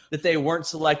 Livid that they weren't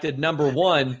selected number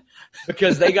 1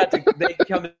 because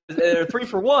they're 3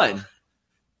 for 1.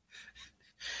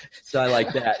 So I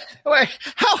like that. Wait,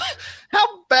 how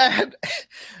bad?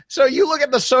 So you look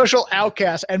at the Social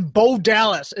Outcast, and Bo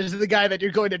Dallas is the guy that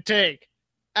you're going to take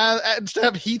instead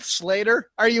of Heath Slater?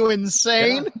 Are you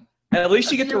insane? Yeah. At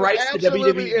least you get the rights to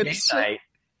WWE Game Night.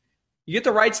 You get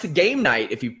the rights to Game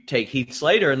Night if you take Heath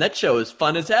Slater, and that show is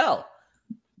fun as hell.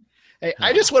 Hey,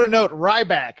 I just want to note,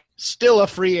 Ryback, still a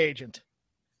free agent.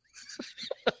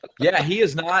 Yeah, he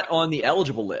is not on the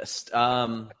eligible list.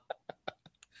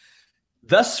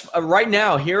 Thus, right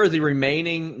now, here are the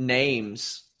remaining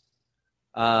names.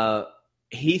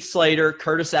 Heath Slater,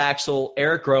 Curtis Axel,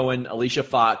 Eric Rowan, Alicia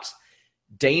Fox,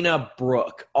 Dana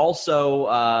Brooke.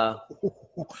 Also,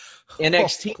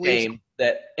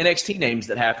 NXT names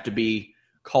that have to be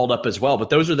called up as well. But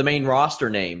those are the main roster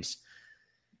names.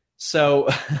 So,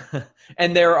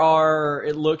 and there are,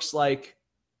 it looks like,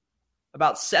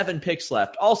 about 7 picks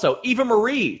left. Also, Eva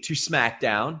Marie to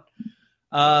SmackDown.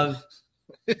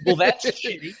 Well, that's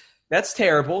shitty. That's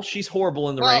terrible. She's horrible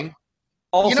in the ring.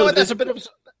 Also, you know what? That's a bit of.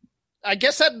 I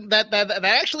guess that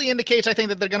actually indicates, I think,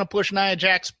 that they're going to push Nia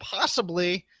Jax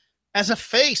possibly as a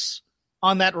face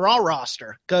on that Raw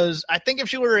roster. Because I think if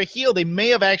she were a heel, they may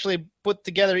have actually put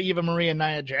together Eva Marie and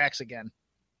Nia Jax again.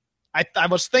 I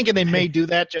was thinking they may do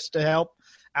that just to help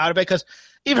out of it, because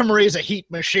Eva Marie is a heat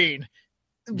machine.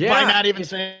 Yeah. By not even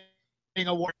saying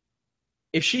a word.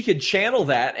 If she could channel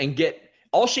that and get.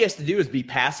 All she has to do is be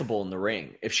passable in the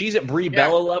ring. If she's at Brie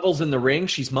Bella levels in the ring,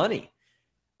 she's money.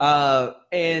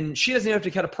 And she doesn't even have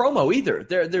to cut a promo either.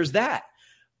 There's that.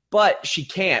 But she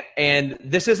can't. And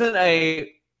this isn't a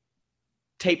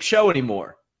tape show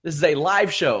anymore. This is a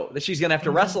live show that she's going to have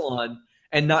to wrestle on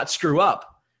and not screw up.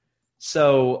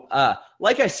 So,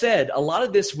 like I said, a lot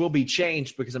of this will be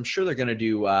changed because I'm sure they're going to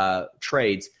do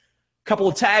trades. Couple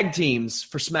of tag teams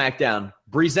for SmackDown.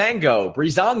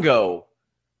 Breezango,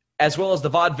 as well as the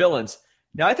Vaudevillains.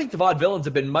 Now, I think the Vaudevillains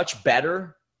have been much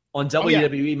better on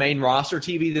WWE main roster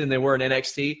TV than they were in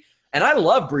NXT. And I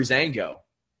love Breezango.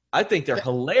 I think they're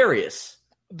hilarious.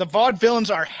 The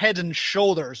Vaudevillains are head and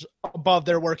shoulders above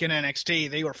their work in NXT.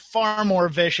 They were far more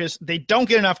vicious. They don't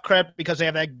get enough credit because they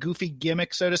have that goofy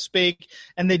gimmick, so to speak,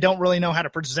 and they don't really know how to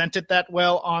present it that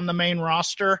well on the main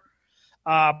roster.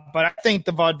 But I think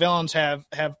the Vaudevillains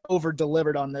have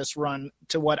over-delivered on this run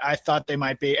to what I thought they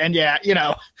might be. And, yeah,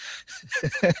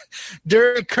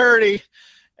 Dirty Curdy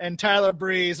and Tyler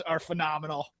Breeze are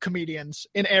phenomenal comedians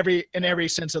in every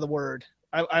sense of the word.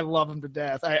 I love them to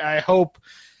death. I hope –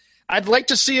 I'd like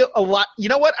to see a lot. You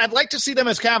know what? I'd like to see them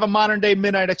as kind of a modern-day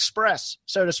Midnight Express,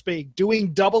 so to speak,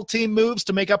 doing double-team moves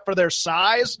to make up for their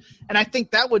size, and I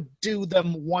think that would do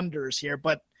them wonders here.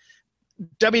 But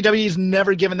WWE's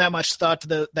never given that much thought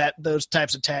to those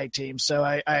types of tag teams, so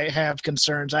I have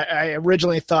concerns. I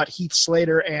originally thought Heath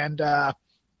Slater and the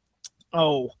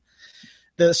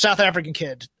South African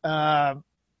kid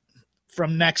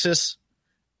from Nexus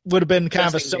would have been kind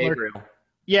of a similar. Gabriel.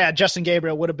 Yeah, Justin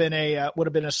Gabriel would have been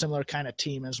a similar kind of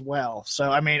team as well. So,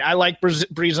 I mean, I like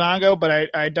Breezango, but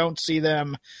I don't see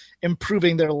them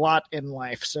improving their lot in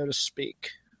life, so to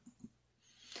speak.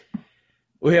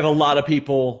 We have a lot of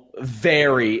people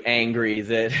very angry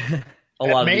that a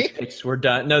lot of these picks were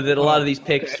done. No, that a lot of these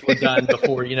picks were done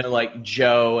before, like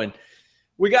Joe, and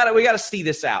we got to see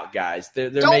this out, guys.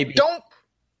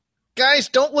 Guys,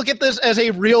 don't look at this as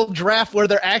a real draft where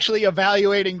they're actually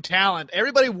evaluating talent.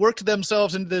 Everybody worked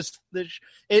themselves into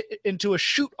into a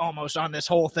shoot almost on this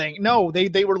whole thing. No,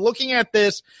 they were looking at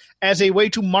this as a way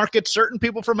to market certain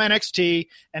people from NXT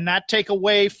and not take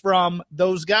away from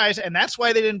those guys. And that's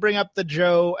why they didn't bring up the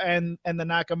Joe and the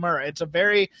Nakamura. It's a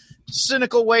very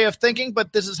cynical way of thinking,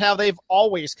 but this is how they've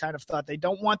always kind of thought. They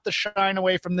don't want the shine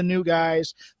away from the new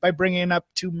guys by bringing up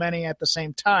too many at the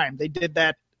same time. They did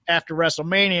that after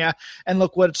WrestleMania, and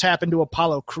look what's happened to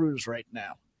Apollo Crews right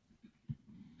now.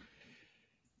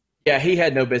 Yeah, he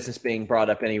had no business being brought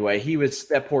up anyway. He was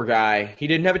that poor guy. He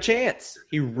didn't have a chance.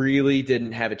 He really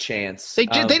didn't have a chance. They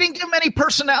didn't give him any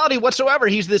personality whatsoever.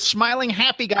 He's this smiling,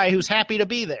 happy guy who's happy to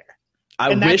be there.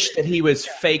 I wish that he was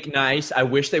fake nice. I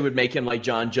wish they would make him like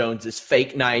John Jones, this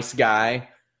fake nice guy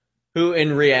who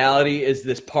in reality is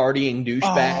this partying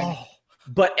douchebag. Oh,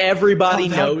 but everybody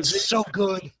knows it. So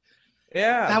good.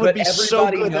 Yeah, that would be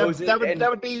so good. That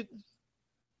would be.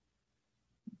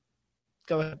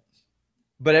 Go ahead.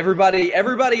 But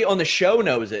everybody on the show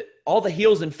knows it. All the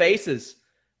heels and faces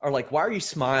are like, "Why are you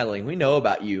smiling? We know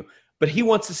about you." But he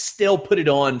wants to still put it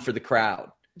on for the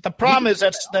crowd. The problem is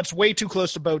that's way too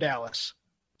close to Bo Dallas.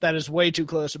 That is way too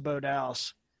close to Bo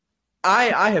Dallas.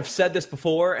 I have said this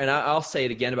before, and I'll say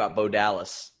it again about Bo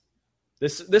Dallas.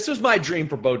 This was my dream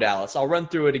for Bo Dallas. I'll run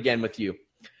through it again with you.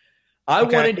 I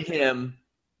wanted him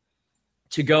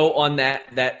to go on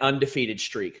that undefeated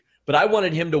streak, but I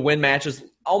wanted him to win matches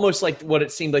almost like what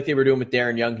it seemed like they were doing with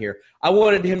Darren Young here. I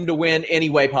wanted him to win any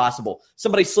way possible.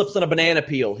 Somebody slips on a banana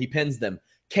peel, he pins them.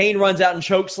 Kane runs out and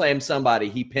chokeslams somebody,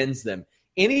 he pins them.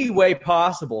 Any way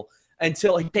possible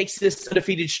until he takes this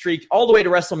undefeated streak all the way to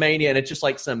WrestleMania, and it's just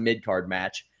like some mid-card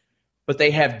match. But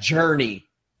they have Journey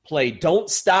play Don't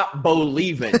Stop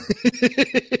Believin'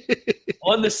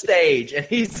 on the stage, and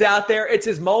he's out there. It's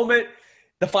his moment.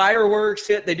 The fireworks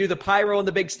hit. They do the pyro on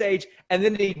the big stage, and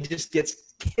then he just gets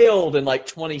killed in like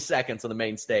 20 seconds on the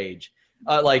main stage,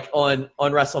 like on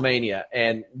WrestleMania,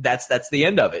 and that's the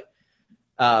end of it.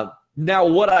 Now,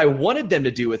 what I wanted them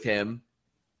to do with him,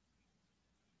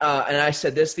 and I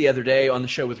said this the other day on the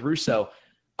show with Russo,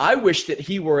 I wish that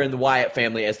he were in the Wyatt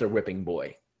family as their whipping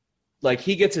boy. Like,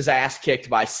 he gets his ass kicked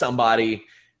by somebody,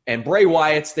 and Bray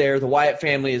Wyatt's there. The Wyatt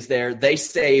family is there. They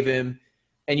save him,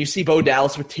 and you see Bo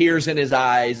Dallas with tears in his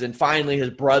eyes, and finally his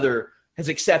brother has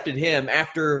accepted him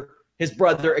after his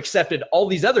brother accepted all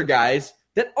these other guys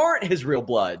that aren't his real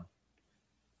blood.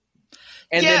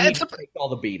 And then he takes all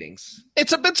the beatings.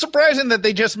 It's a bit surprising that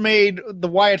they just made the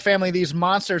Wyatt family these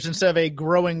monsters instead of a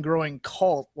growing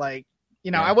cult. Like,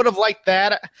 I would have liked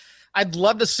that. I'd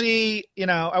love to see,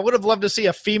 I would have loved to see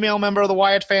a female member of the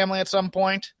Wyatt family at some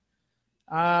point.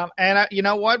 And you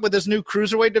know what? With this new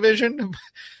cruiserweight division,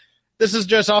 this is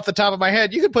just off the top of my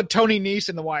head. You could put Tony Nese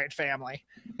in the Wyatt family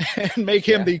and make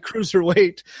him the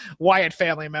cruiserweight Wyatt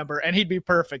family member, and he'd be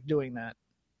perfect doing that.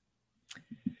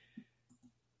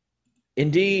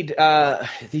 Indeed,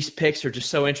 these picks are just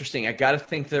so interesting. I got to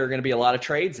think there are going to be a lot of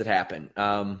trades that happen.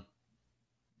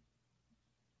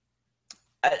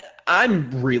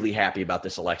 I'm really happy about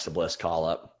this Alexa Bliss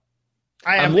call-up.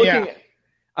 I'm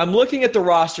looking at the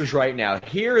rosters right now.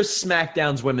 Here is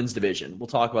SmackDown's women's division. We'll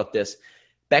talk about this.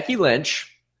 Becky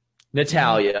Lynch,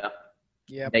 Natalya,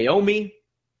 Naomi,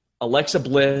 Alexa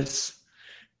Bliss,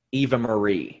 Eva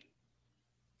Marie.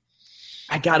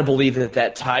 I got to believe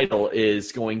that title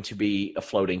is going to be a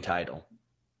floating title.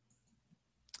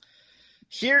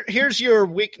 Here's your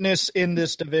weakness in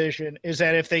this division is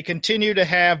that if they continue to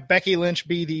have Becky Lynch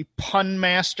be the pun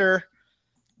master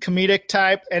comedic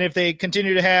type, and if they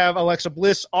continue to have Alexa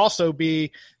Bliss also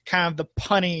be kind of the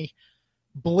punny,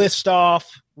 blissed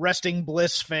off, resting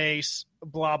Bliss face,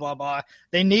 blah, blah, blah,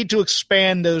 they need to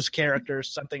expand those characters,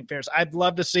 something fierce. I'd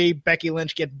love to see Becky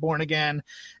Lynch get born again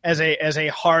as a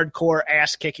hardcore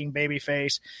ass-kicking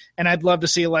babyface, and I'd love to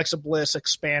see Alexa Bliss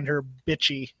expand her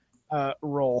bitchy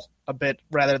role a bit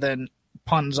rather than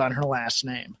puns on her last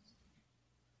name.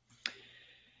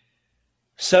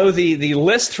 So the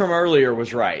list from earlier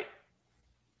was right.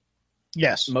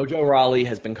 Yes. Mojo Rawley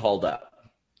has been called up.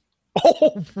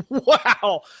 Oh,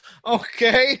 wow.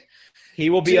 Okay. He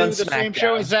will be on the SmackDown. Same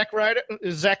show as Zack Ryder.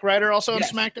 Is Zack Ryder also on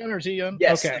SmackDown, or is he on?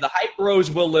 Yes. Okay. So the Hype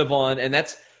Bros will live on, and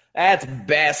that's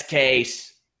best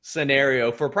case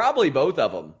scenario for probably both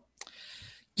of them.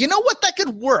 You know what? That could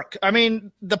work. I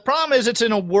mean, the problem is it's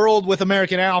in a world with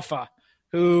American Alpha,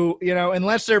 who,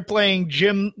 unless they're playing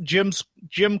gym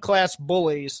class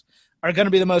bullies, are going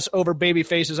to be the most over baby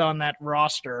faces on that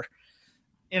roster.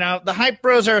 The Hype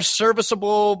Bros are a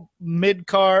serviceable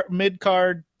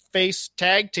mid-card face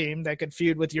tag team that could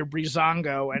feud with your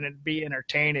Breezango and it'd be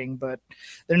entertaining, but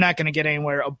they're not going to get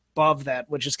anywhere above that,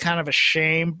 which is kind of a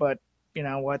shame, but you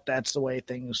know what? That's the way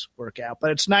things work out.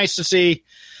 But it's nice to see.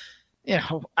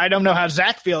 I don't know how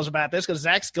Zach feels about this because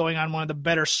Zach's going on one of the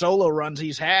better solo runs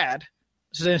he's had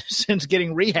since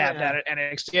getting rehabbed at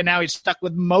NXT, and now he's stuck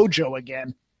with Mojo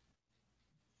again.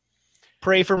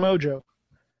 Pray for Mojo.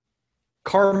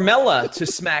 Carmella to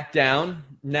SmackDown.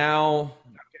 Now,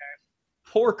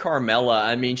 poor Carmella.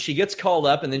 I mean, she gets called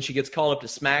up, and then she gets called up to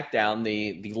SmackDown,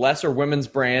 the lesser women's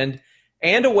brand,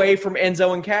 and away from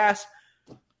Enzo and Cass.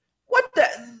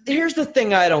 Here's the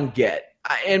thing I don't get.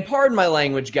 And pardon my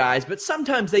language, guys, but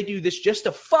sometimes they do this just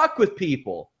to fuck with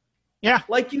people. Yeah.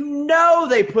 Like,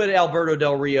 they put Alberto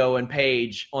Del Rio and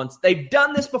Paige on. They've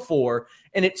done this before,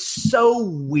 and it's so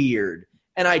weird,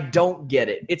 and I don't get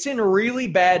it. It's in really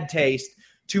bad taste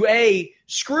to, A,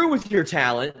 screw with your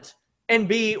talent, and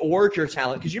B, work your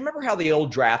talent. Because you remember how the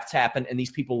old drafts happened, and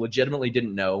these people legitimately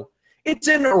didn't know? It's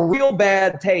in a real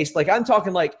bad taste. Like, I'm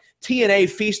talking like TNA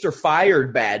Feast or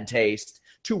Fired bad taste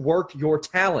to work your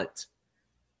talent.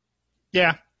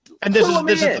 Yeah. And this is the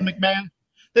McMahon.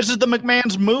 This is the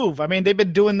McMahon's move. I mean, they've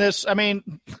been doing this. I mean,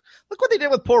 look what they did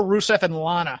with poor Rusev and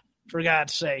Lana, for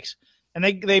God's sakes. And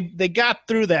they got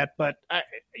through that, but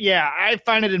I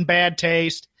find it in bad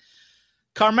taste.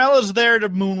 Carmella's there to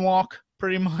moonwalk,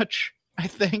 pretty much, I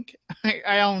think.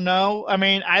 I don't know. I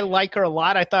mean, I like her a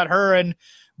lot. I thought her and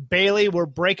Bayley were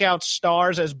breakout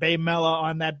stars as Bay Mella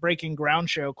on that Breaking Ground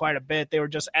show quite a bit. They were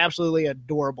just absolutely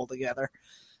adorable together.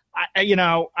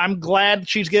 I'm glad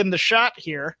she's getting the shot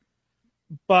here,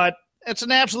 but it's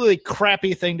an absolutely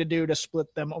crappy thing to do to split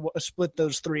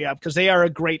those three up because they are a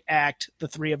great act, the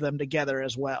three of them together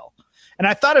as well. And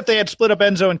I thought if they had split up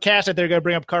Enzo and Cass, that they're going to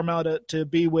bring up Carmella to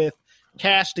be with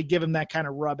Cass to give him that kind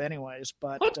of rub anyways.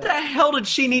 But what the hell did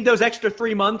she need those extra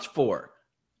 3 months for?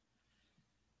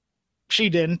 She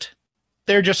didn't.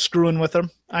 They're just screwing with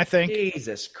him, I think.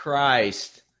 Jesus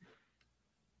Christ.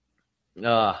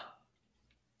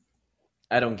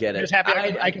 I don't get it. Just happy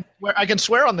I can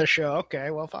swear on this show.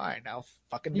 Okay, well, fine. I'll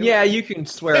fucking do it. Yeah, you can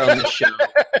swear on this show.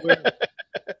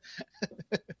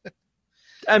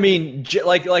 I mean,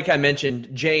 like I mentioned,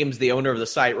 James, the owner of the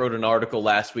site, wrote an article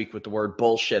last week with the word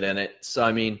bullshit in it. So,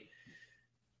 I mean,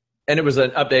 and it was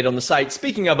an update on the site.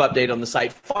 Speaking of update on the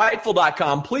site,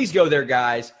 Fightful.com. Please go there,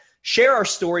 guys. Share our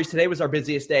stories. Today was our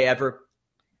busiest day ever.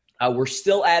 We're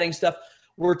still adding stuff.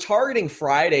 We're targeting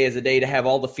Friday as a day to have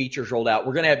all the features rolled out.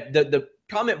 We're going to have the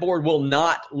comment board will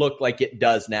not look like it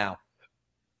does now.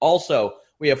 Also,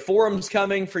 we have forums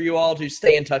coming for you all to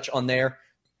stay in touch on there.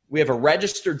 We have a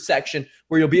registered section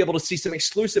where you'll be able to see some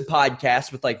exclusive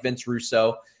podcasts with like Vince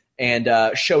Russo and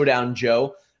Showdown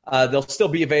Joe. They'll still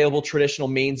be available traditional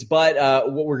means, but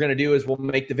what we're going to do is we'll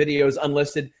make the videos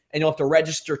unlisted, and you'll have to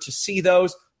register to see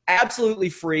those. absolutely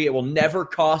free. It will never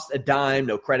cost a dime,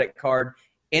 no credit card,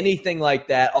 anything like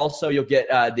that. Also, you'll get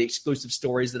the exclusive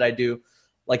stories that I do.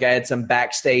 Like I had some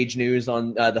backstage news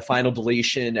on the final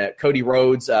deletion at Cody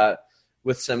Rhodes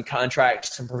with some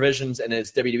contracts, some provisions in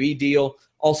his WWE deal.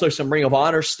 Also, some Ring of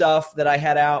Honor stuff that I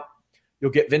had out.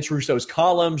 You'll get Vince Russo's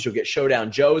columns. You'll get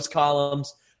Showdown Joe's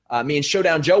columns. Me and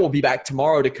Showdown Joe will be back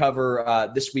tomorrow to cover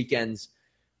this weekend's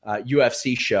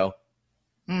UFC show.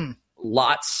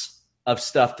 Lots of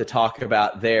stuff to talk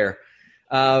about there.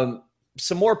 Some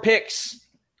more picks.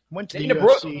 Went to Dana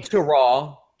Brooke to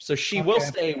Raw, so she will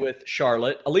stay with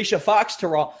Charlotte. Alicia Fox to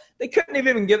Raw. They couldn't have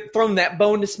even thrown that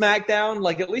bone to SmackDown.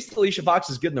 Like, at least Alicia Fox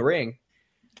is good in the ring.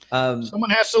 Someone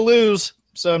has to lose,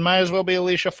 so it might as well be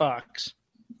Alicia Fox.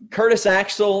 Curtis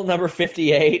Axel, number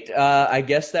 58. I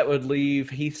guess that would leave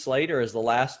Heath Slater as the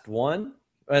last one,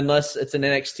 unless it's an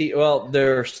NXT. Well,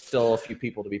 there's still a few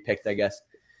people to be picked, I guess.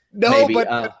 No, Maybe,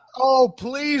 but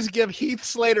please give Heath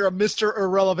Slater a Mr.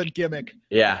 Irrelevant gimmick.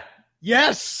 Yeah.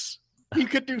 Yes! He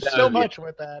could do so much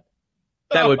with that.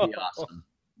 That would be awesome.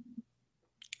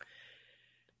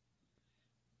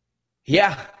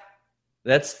 Yeah.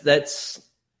 That's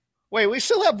Wait, we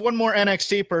still have one more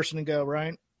NXT person to go,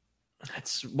 right?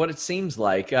 That's what it seems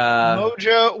like.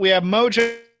 Mojo. We have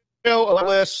Mojo,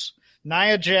 Ellis,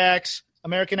 Nia Jax,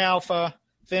 American Alpha,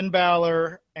 Finn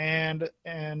Balor, and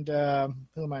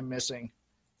who am I missing?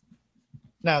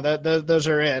 No, those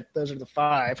are it. Those are the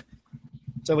 5.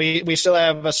 So we still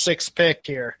have a 6th pick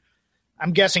here.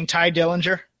 I'm guessing Ty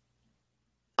Dillinger.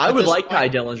 I would like Ty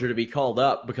Dillinger to be called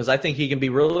up because I think he can be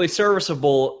really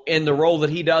serviceable in the role that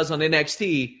he does on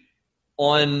NXT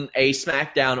on a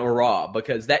SmackDown or Raw,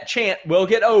 because that chant will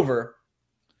get over.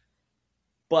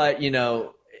 But,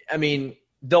 I mean,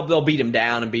 they'll beat him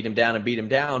down and beat him down and beat him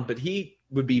down, but he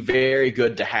would be very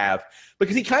good to have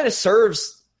because he kind of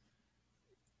serves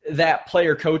that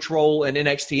player coach role in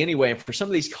NXT anyway. And for some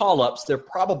of these call-ups, they're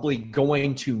probably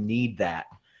going to need that.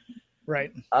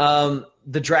 Right.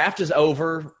 The draft is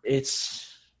over. It's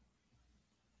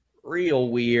real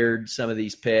weird, some of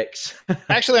these picks.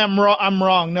 Actually, I'm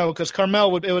wrong. No, because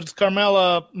it was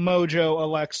Carmella, Mojo,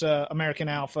 Alexa, American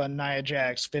Alpha, Nia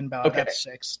Jax, Finn Balor. Okay. That's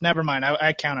 6. Never mind.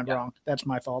 I counted wrong. That's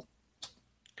my fault.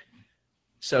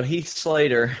 So Heath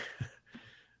Slater,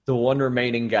 the one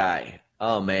remaining guy.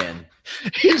 Oh, man.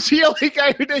 He's the only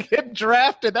guy who didn't get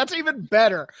drafted. That's even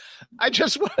better. I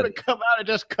just want to come out and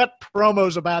just cut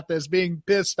promos about this, being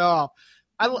pissed off.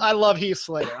 I love Heath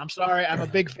Slater. I'm sorry. I'm a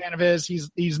big fan of his.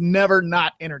 He's never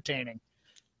not entertaining.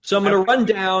 So I'm going to run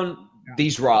down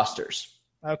these rosters.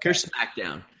 Okay. Here's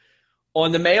SmackDown.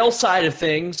 On the male side of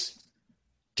things,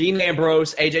 Dean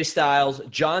Ambrose, AJ Styles,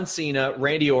 John Cena,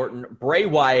 Randy Orton, Bray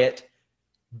Wyatt,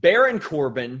 Baron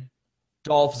Corbin,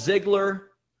 Dolph Ziggler,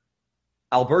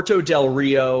 Alberto Del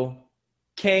Rio,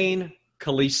 Kane,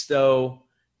 Kalisto,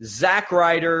 Zack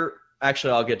Ryder.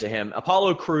 Actually, I'll get to him.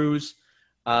 Apollo Crews,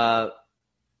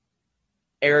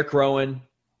 Eric Rowan.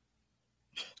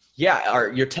 Yeah,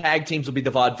 your tag teams will be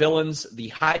the Vaudevillains, the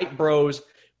Hype Bros,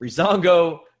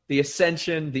 Rizongo, the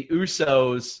Ascension, the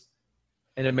Usos,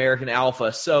 and American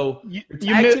Alpha. So you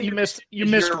missed one. You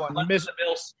missed the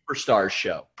Mill Superstars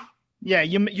show. Yeah,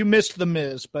 you missed the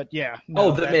Miz, but yeah.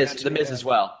 No, the Miz as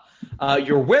well.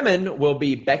 Your women will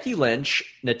be Becky Lynch,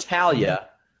 Natalya,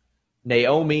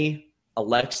 Naomi,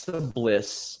 Alexa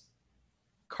Bliss,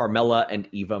 Carmella, and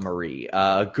Eva Marie.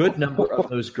 A good number of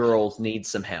those girls need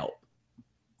some help.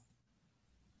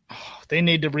 They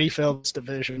need to refill this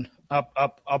division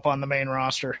up on the main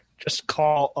roster. Just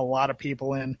call a lot of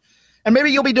people in. And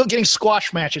maybe you'll be getting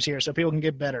squash matches here so people can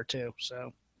get better too.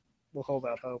 So we'll hold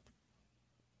out hope.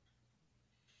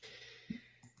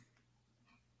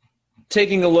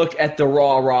 Taking a look at the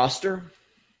Raw roster.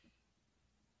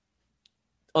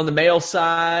 On the male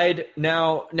side,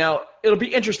 now it'll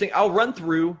be interesting. I'll run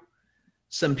through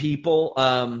some people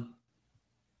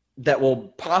that will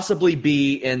possibly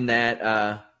be in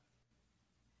that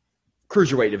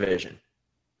cruiserweight division.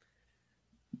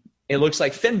 It looks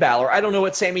like Finn Balor. I don't know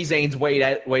what Sami Zayn's weight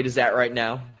is at right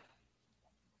now,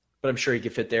 but I'm sure he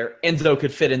could fit there. Enzo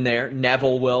could fit in there.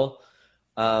 Neville will.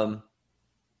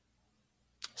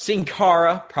 Sin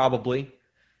Cara, probably.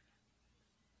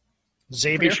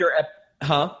 Xavier? Pretty sure.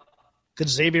 Could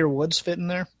Xavier Woods fit in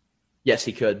there? Yes,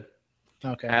 he could.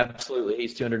 Okay. Absolutely.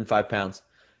 He's 205 pounds.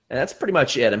 And that's pretty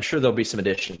much it. I'm sure there'll be some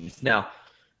additions. Now,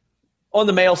 on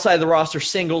the male side of the roster,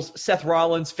 singles, Seth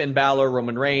Rollins, Finn Balor,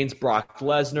 Roman Reigns, Brock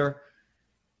Lesnar,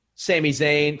 Sami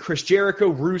Zayn, Chris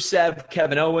Jericho, Rusev,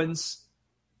 Kevin Owens,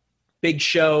 Big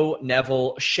Show,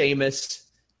 Neville, Sheamus,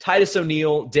 Titus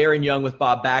O'Neil, Darren Young with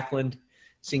Bob Backlund,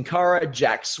 Sin Cara,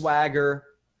 Jack Swagger,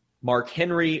 Mark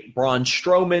Henry, Braun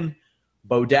Strowman,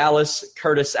 Bo Dallas,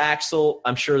 Curtis Axel.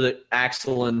 I'm sure that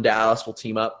Axel and Dallas will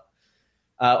team up.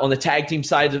 On the tag team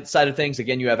side of things,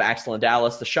 again, you have Axel and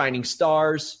Dallas, the Shining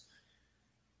Stars,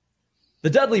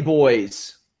 the Dudley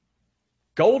Boys,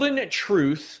 Golden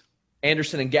Truth,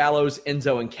 Anderson and Gallows,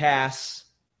 Enzo and Cass,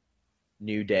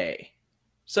 New Day.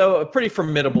 So a pretty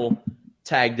formidable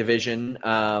tag division.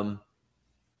 But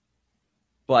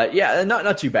yeah,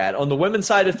 not too bad. On the women's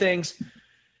side of things,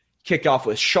 kick off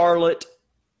with Charlotte,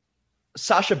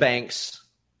 Sasha Banks,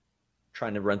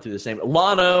 trying to run through this name.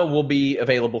 Lana will be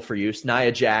available for use.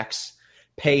 Nia Jax,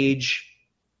 Paige,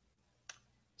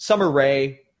 Summer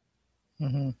Rae,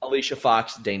 Alicia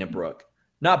Fox, Dana Brooke.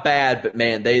 Not bad, but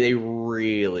man, they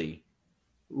really,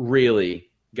 really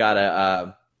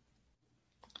gotta.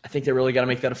 I think they really got to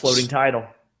make that a floating title.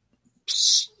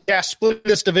 Yeah, splitting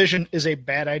this division is a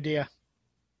bad idea.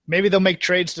 Maybe they'll make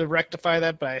trades to rectify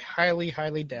that, but I highly,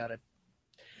 highly doubt it.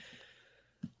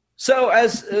 So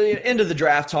as end of the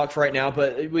draft talk for right now,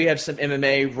 but we have some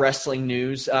MMA wrestling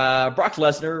news. Brock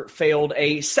Lesnar failed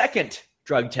a second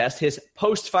drug test, his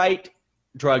post-fight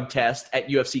drug test at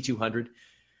UFC 200.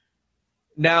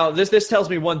 Now, this tells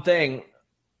me one thing,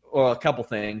 or a couple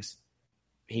things.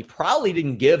 He probably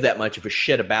didn't give that much of a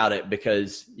shit about it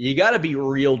because you got to be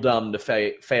real dumb to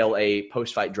fail a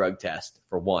post-fight drug test,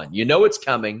 for one. You know it's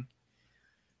coming.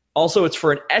 Also, it's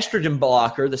for an estrogen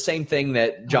blocker, the same thing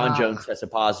that John Jones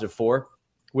tested positive for,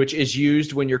 which is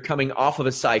used when you're coming off of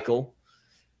a cycle.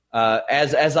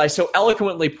 As I so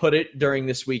eloquently put it during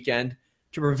this weekend,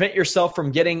 to prevent yourself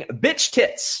from getting bitch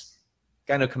tits.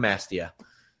 Gynecomastia.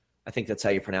 I think that's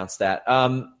how you pronounce that.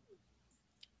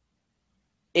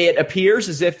 It appears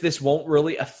as if this won't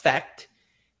really affect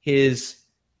his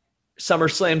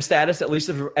SummerSlam status, at least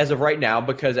as of right now,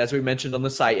 because as we mentioned on the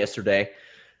site yesterday,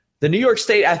 the New York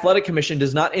State Athletic Commission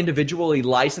does not individually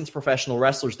license professional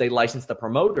wrestlers. They license the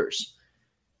promoters.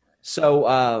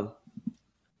 So,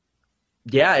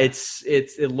 yeah, it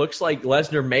looks like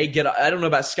Lesnar may get – I don't know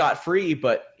about scot-free,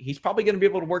 but he's probably going to be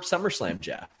able to work SummerSlam,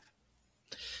 Jeff.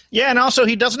 Yeah, and also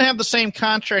he doesn't have the same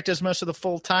contract as most of the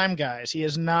full-time guys. He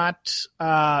is not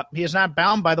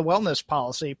bound by the wellness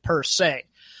policy per se.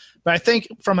 But I think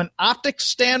from an optics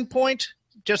standpoint,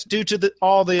 just due to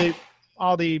all the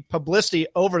publicity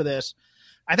over this,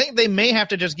 I think they may have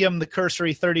to just give him the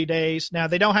cursory 30 days. Now,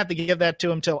 they don't have to give that to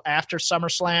him till after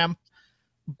SummerSlam,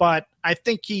 but I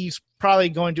think he's probably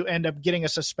going to end up getting a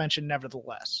suspension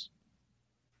nevertheless.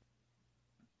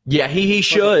 Yeah, he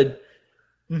should.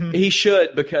 Mm-hmm. He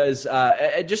should, because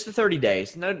just the 30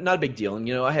 days, not a big deal. And,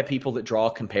 you know, I have people that draw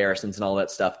comparisons and all that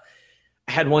stuff.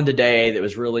 I had one today that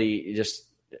was really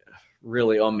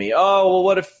on me. Oh, well,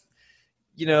 what if,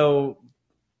 you know,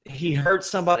 he hurt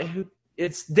somebody who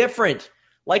it's different.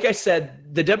 Like I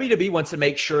said, the WWE wants to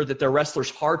make sure that their wrestlers'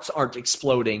 hearts aren't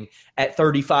exploding at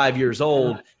 35 years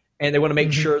old, and they want to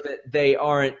make sure that they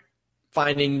aren't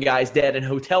finding guys dead in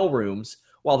hotel rooms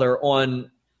while they're on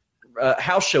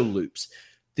house show loops.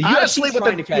 The UFC is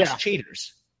trying to catch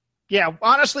cheaters. Yeah,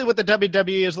 honestly, what the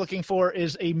WWE is looking for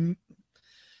is a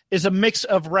mix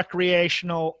of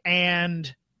recreational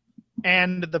and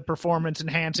the performance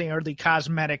enhancing or the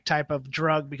cosmetic type of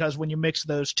drug, because when you mix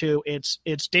those two,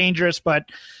 it's dangerous. But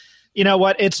you know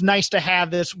what? It's nice to have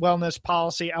this wellness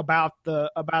policy about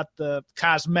the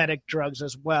cosmetic drugs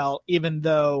as well, even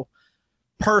though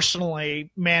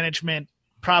personally management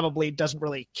probably doesn't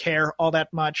really care all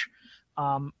that much.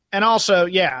 And also,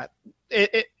 yeah,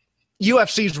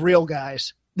 UFC's real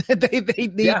guys. they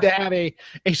need to have a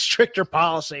stricter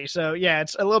policy. So, yeah,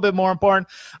 it's a little bit more important.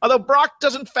 Although Brock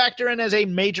doesn't factor in as a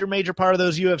major part of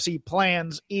those UFC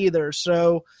plans either.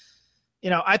 So, you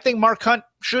know, I think Mark Hunt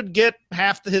should get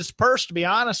half his purse, to be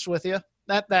honest with you.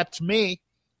 That's me.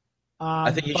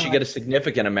 I think he should get a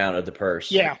significant amount of the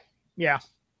purse. Yeah.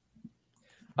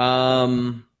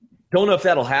 Don't know if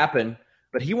that'll happen,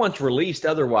 but he wants released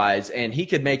otherwise, and he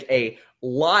could make a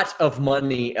lot of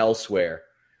money elsewhere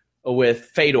with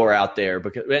Fedor out there.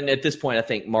 And at this point, I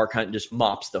think Mark Hunt just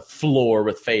mops the floor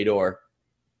with Fedor.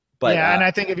 But, yeah, and I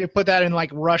think if you put that in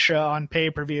like Russia on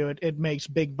pay-per-view, it makes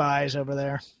big buys over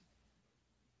there.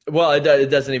 Well, it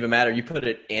doesn't even matter. You put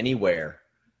it anywhere,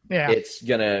 it's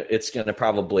gonna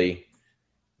probably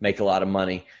make a lot of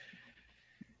money.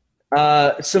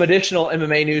 Some additional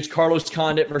MMA news: Carlos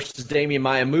Condit versus Damian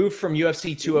Maia moved from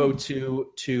UFC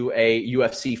 202 to a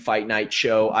UFC Fight Night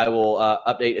show. I will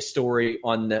update a story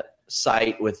on the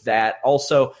site with that.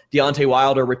 Also, Deontay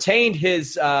Wilder retained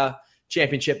his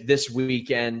championship this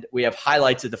weekend. We have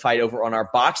highlights of the fight over on our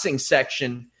boxing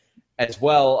section as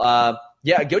well.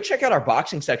 Go check out our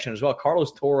boxing section as well.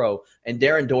 Carlos Toro and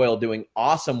Darren Doyle doing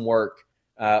awesome work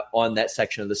on that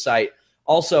section of the site.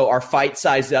 Also, our fight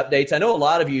size updates. I know a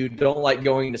lot of you don't like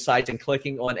going to sites and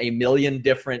clicking on a million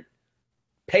different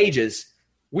pages.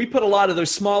 We put a lot of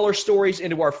those smaller stories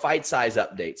into our fight size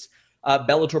updates.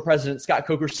 Bellator president Scott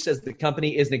Coker says the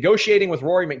company is negotiating with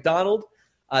Rory McDonald.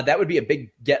 That would be a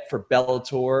big get for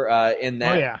Bellator in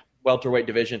that welterweight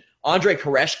division. Andrei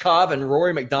Koreshkov and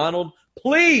Rory McDonald,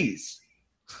 please.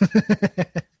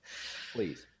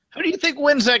 Please. Who do you think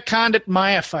wins that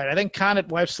Condit-Maia fight? I think Condit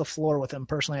wipes the floor with him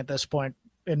personally at this point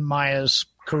in Maia's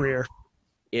career.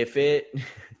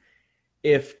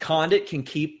 If Condit can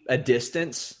keep a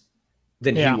distance,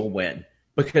 then he will win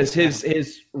because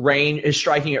his range, his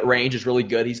striking at range is really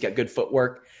good. He's got good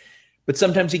footwork, but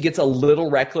sometimes he gets a little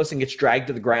reckless and gets dragged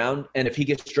to the ground. And if he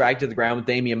gets dragged to the ground with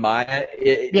Damian Maia,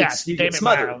 he gets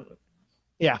smothered.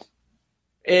 Yeah,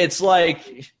 it's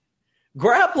like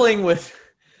grappling with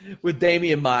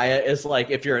Damian Maia is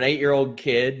like if you're an 8-year-old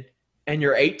kid and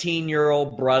your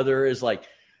 18-year-old brother is like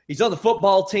he's on the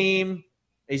football team.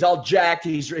 He's all jacked.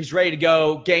 He's ready to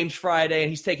go. Game's Friday, and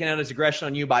he's taking out his aggression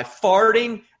on you by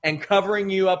farting and covering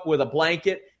you up with a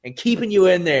blanket and keeping you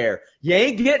in there. You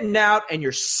ain't getting out, and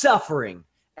you're suffering,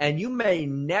 and you may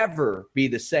never be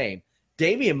the same.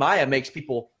 Damian Maia makes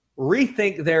people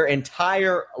rethink their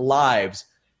entire lives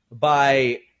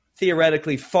by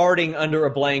theoretically farting under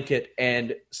a blanket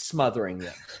and smothering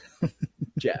them.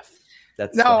 Jeff.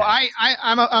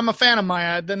 I'm a fan of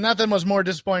Maia. Nothing was more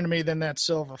disappointing to me than that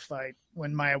Silva fight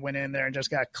when Maia went in there and just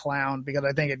got clowned because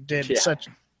I think it did such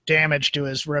damage to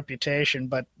his reputation.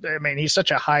 But, I mean, he's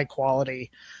such a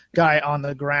high-quality guy on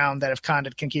the ground that if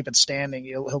Condit can keep it standing,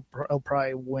 he'll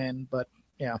probably win. But,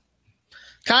 yeah.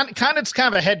 Condit's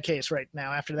kind of a head case right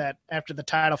now after the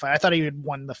title fight. I thought he had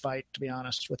won the fight, to be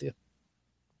honest with you.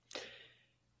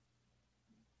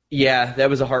 Yeah, that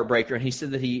was a heartbreaker. And he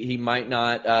said that he might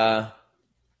not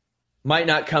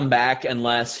come back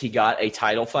unless he got a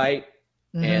title fight.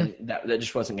 Mm-hmm. And that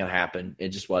just wasn't going to happen. It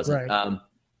just wasn't. Right.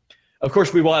 Of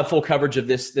course, we will have full coverage of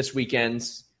this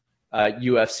weekend's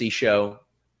UFC show,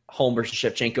 Holm versus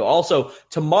Shevchenko. Also,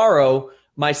 tomorrow,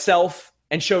 myself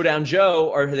and Showdown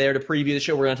Joe are there to preview the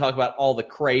show. We're going to talk about all the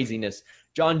craziness.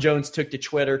 John Jones took to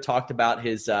Twitter, talked about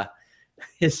his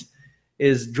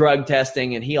drug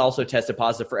testing, and he also tested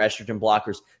positive for estrogen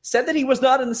blockers. Said that he was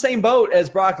not in the same boat as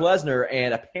Brock Lesnar,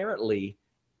 and apparently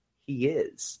he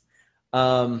is.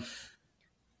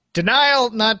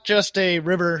 Denial, not just a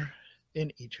river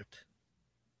in Egypt.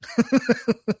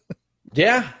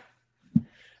 Yeah.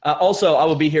 Also, I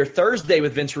will be here Thursday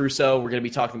with Vince Russo. We're going to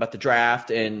be talking about the draft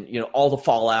and all the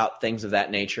fallout, things of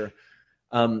that nature.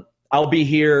 I'll be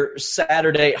here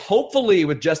Saturday, hopefully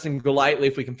with Justin Golightly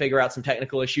if we can figure out some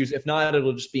technical issues. If not,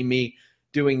 it'll just be me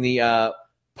doing the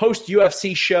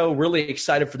post-UFC show. Really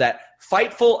excited for that.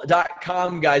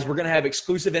 Fightful.com, guys. We're going to have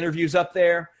exclusive interviews up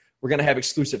there. We're going to have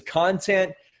exclusive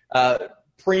content,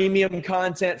 premium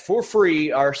content for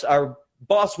free. Our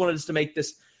boss wanted us to make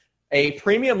this a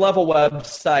premium-level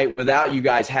website without you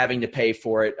guys having to pay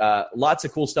for it. Lots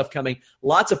of cool stuff coming.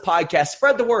 Lots of podcasts.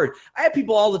 Spread the word. I have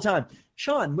people all the time.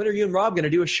 Sean, when are you and Rob going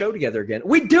to do a show together again?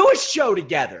 We do a show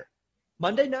together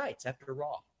Monday nights after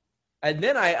Raw. And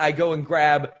then I go and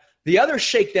grab the other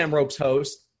Shake Them Ropes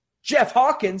host, Jeff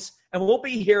Hawkins, and we'll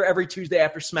be here every Tuesday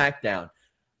after SmackDown.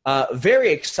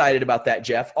 Very excited about that,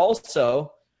 Jeff.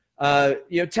 Also,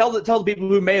 tell the people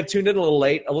who may have tuned in a little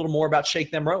late a little more about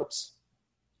Shake Them Ropes.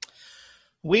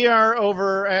 We are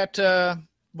over at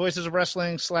Voices of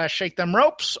Wrestling / Shake Them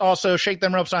Ropes. Also, Shake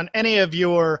Them Ropes on any of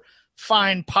your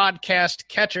fine podcast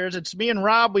catchers. It's me and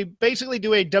Rob. We basically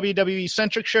do a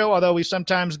WWE-centric show, although we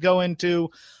sometimes go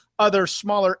into other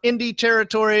smaller indie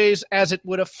territories as it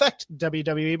would affect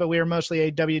WWE, but we are mostly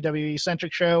a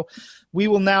WWE-centric show. We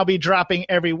will now be dropping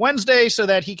every Wednesday so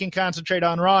that he can concentrate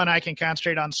on Raw and I can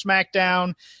concentrate on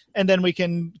SmackDown, and then we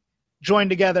can join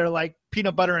together like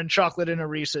peanut butter and chocolate in a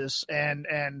Reese's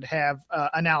and have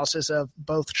analysis of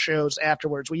both shows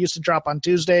afterwards. We used to drop on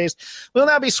Tuesdays. We'll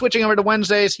now be switching over to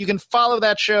Wednesdays. You can follow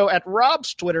that show at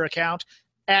Rob's Twitter account,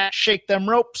 at Shake Them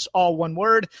Ropes, all one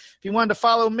word. If you wanted to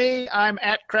follow me, I'm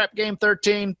at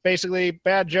CrapGame13, basically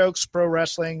bad jokes, pro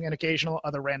wrestling, and occasional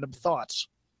other random thoughts.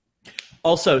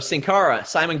 Also, Sin Cara,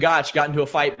 Simon Gotch got into a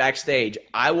fight backstage.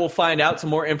 I will find out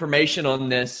some more information on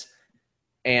this,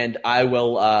 and I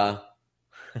will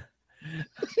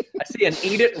I see an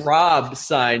Eat It Rob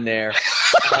sign there.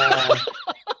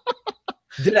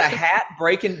 Did a hat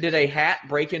break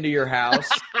into your house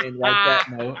and write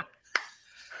that note?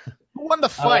 Who won the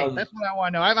fight? That's what I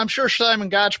want to know. I'm sure Simon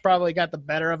Gotch probably got the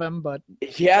better of him, but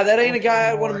yeah, that ain't a guy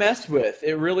I want to mess with.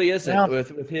 It really isn't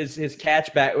with his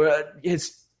catch back.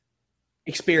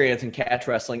 experience in catch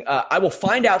wrestling. I will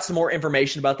find out some more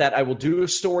information about that. I will do a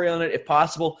story on it if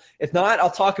possible. If not, I'll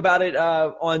talk about it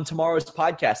on tomorrow's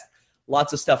podcast.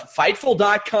 Lots of stuff.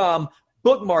 Fightful.com,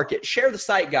 bookmark it. Share the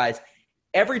site, guys.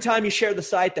 Every time you share the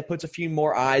site, that puts a few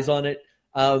more eyes on it.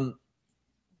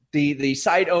 The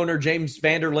site owner, James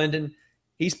Vanderlinden,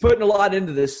 he's putting a lot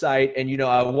into this site, and,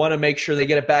 I want to make sure they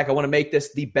get it back. I want to make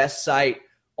this the best site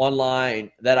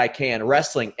online that I can.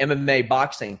 Wrestling, MMA,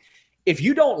 boxing. If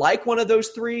you don't like one of those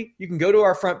three, you can go to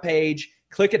our front page,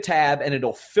 click a tab, and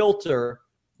it'll filter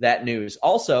that news.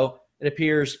 Also, it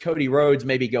appears Cody Rhodes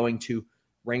may be going to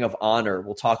Ring of Honor.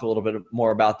 We'll talk a little bit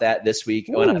more about that this week.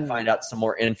 When I find out some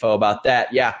more info about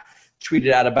that. Yeah,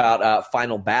 tweeted out about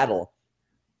Final Battle.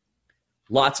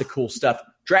 Lots of cool stuff.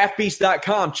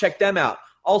 DraftBeast.com, check them out.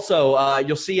 Also,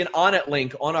 you'll see an Onnit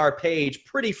link on our page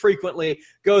pretty frequently.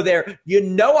 Go there.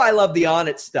 I love the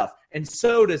Onnit stuff, and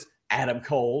so does Adam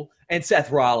Cole and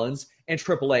Seth Rollins and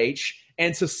Triple H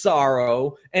and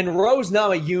Cesaro and Rose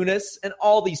Namajunas and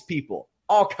all these people.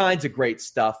 All kinds of great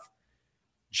stuff.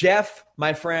 Jeff,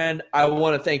 my friend, I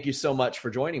want to thank you so much for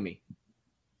joining me.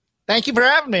 Thank you for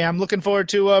having me. I'm looking forward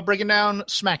to breaking down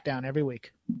SmackDown every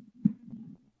week.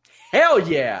 Hell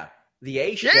yeah. The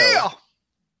A Show. Yeah.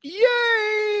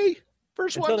 Yay.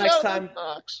 First Until one's next out time. of the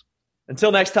box.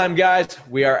 Until next time, guys,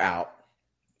 we are out.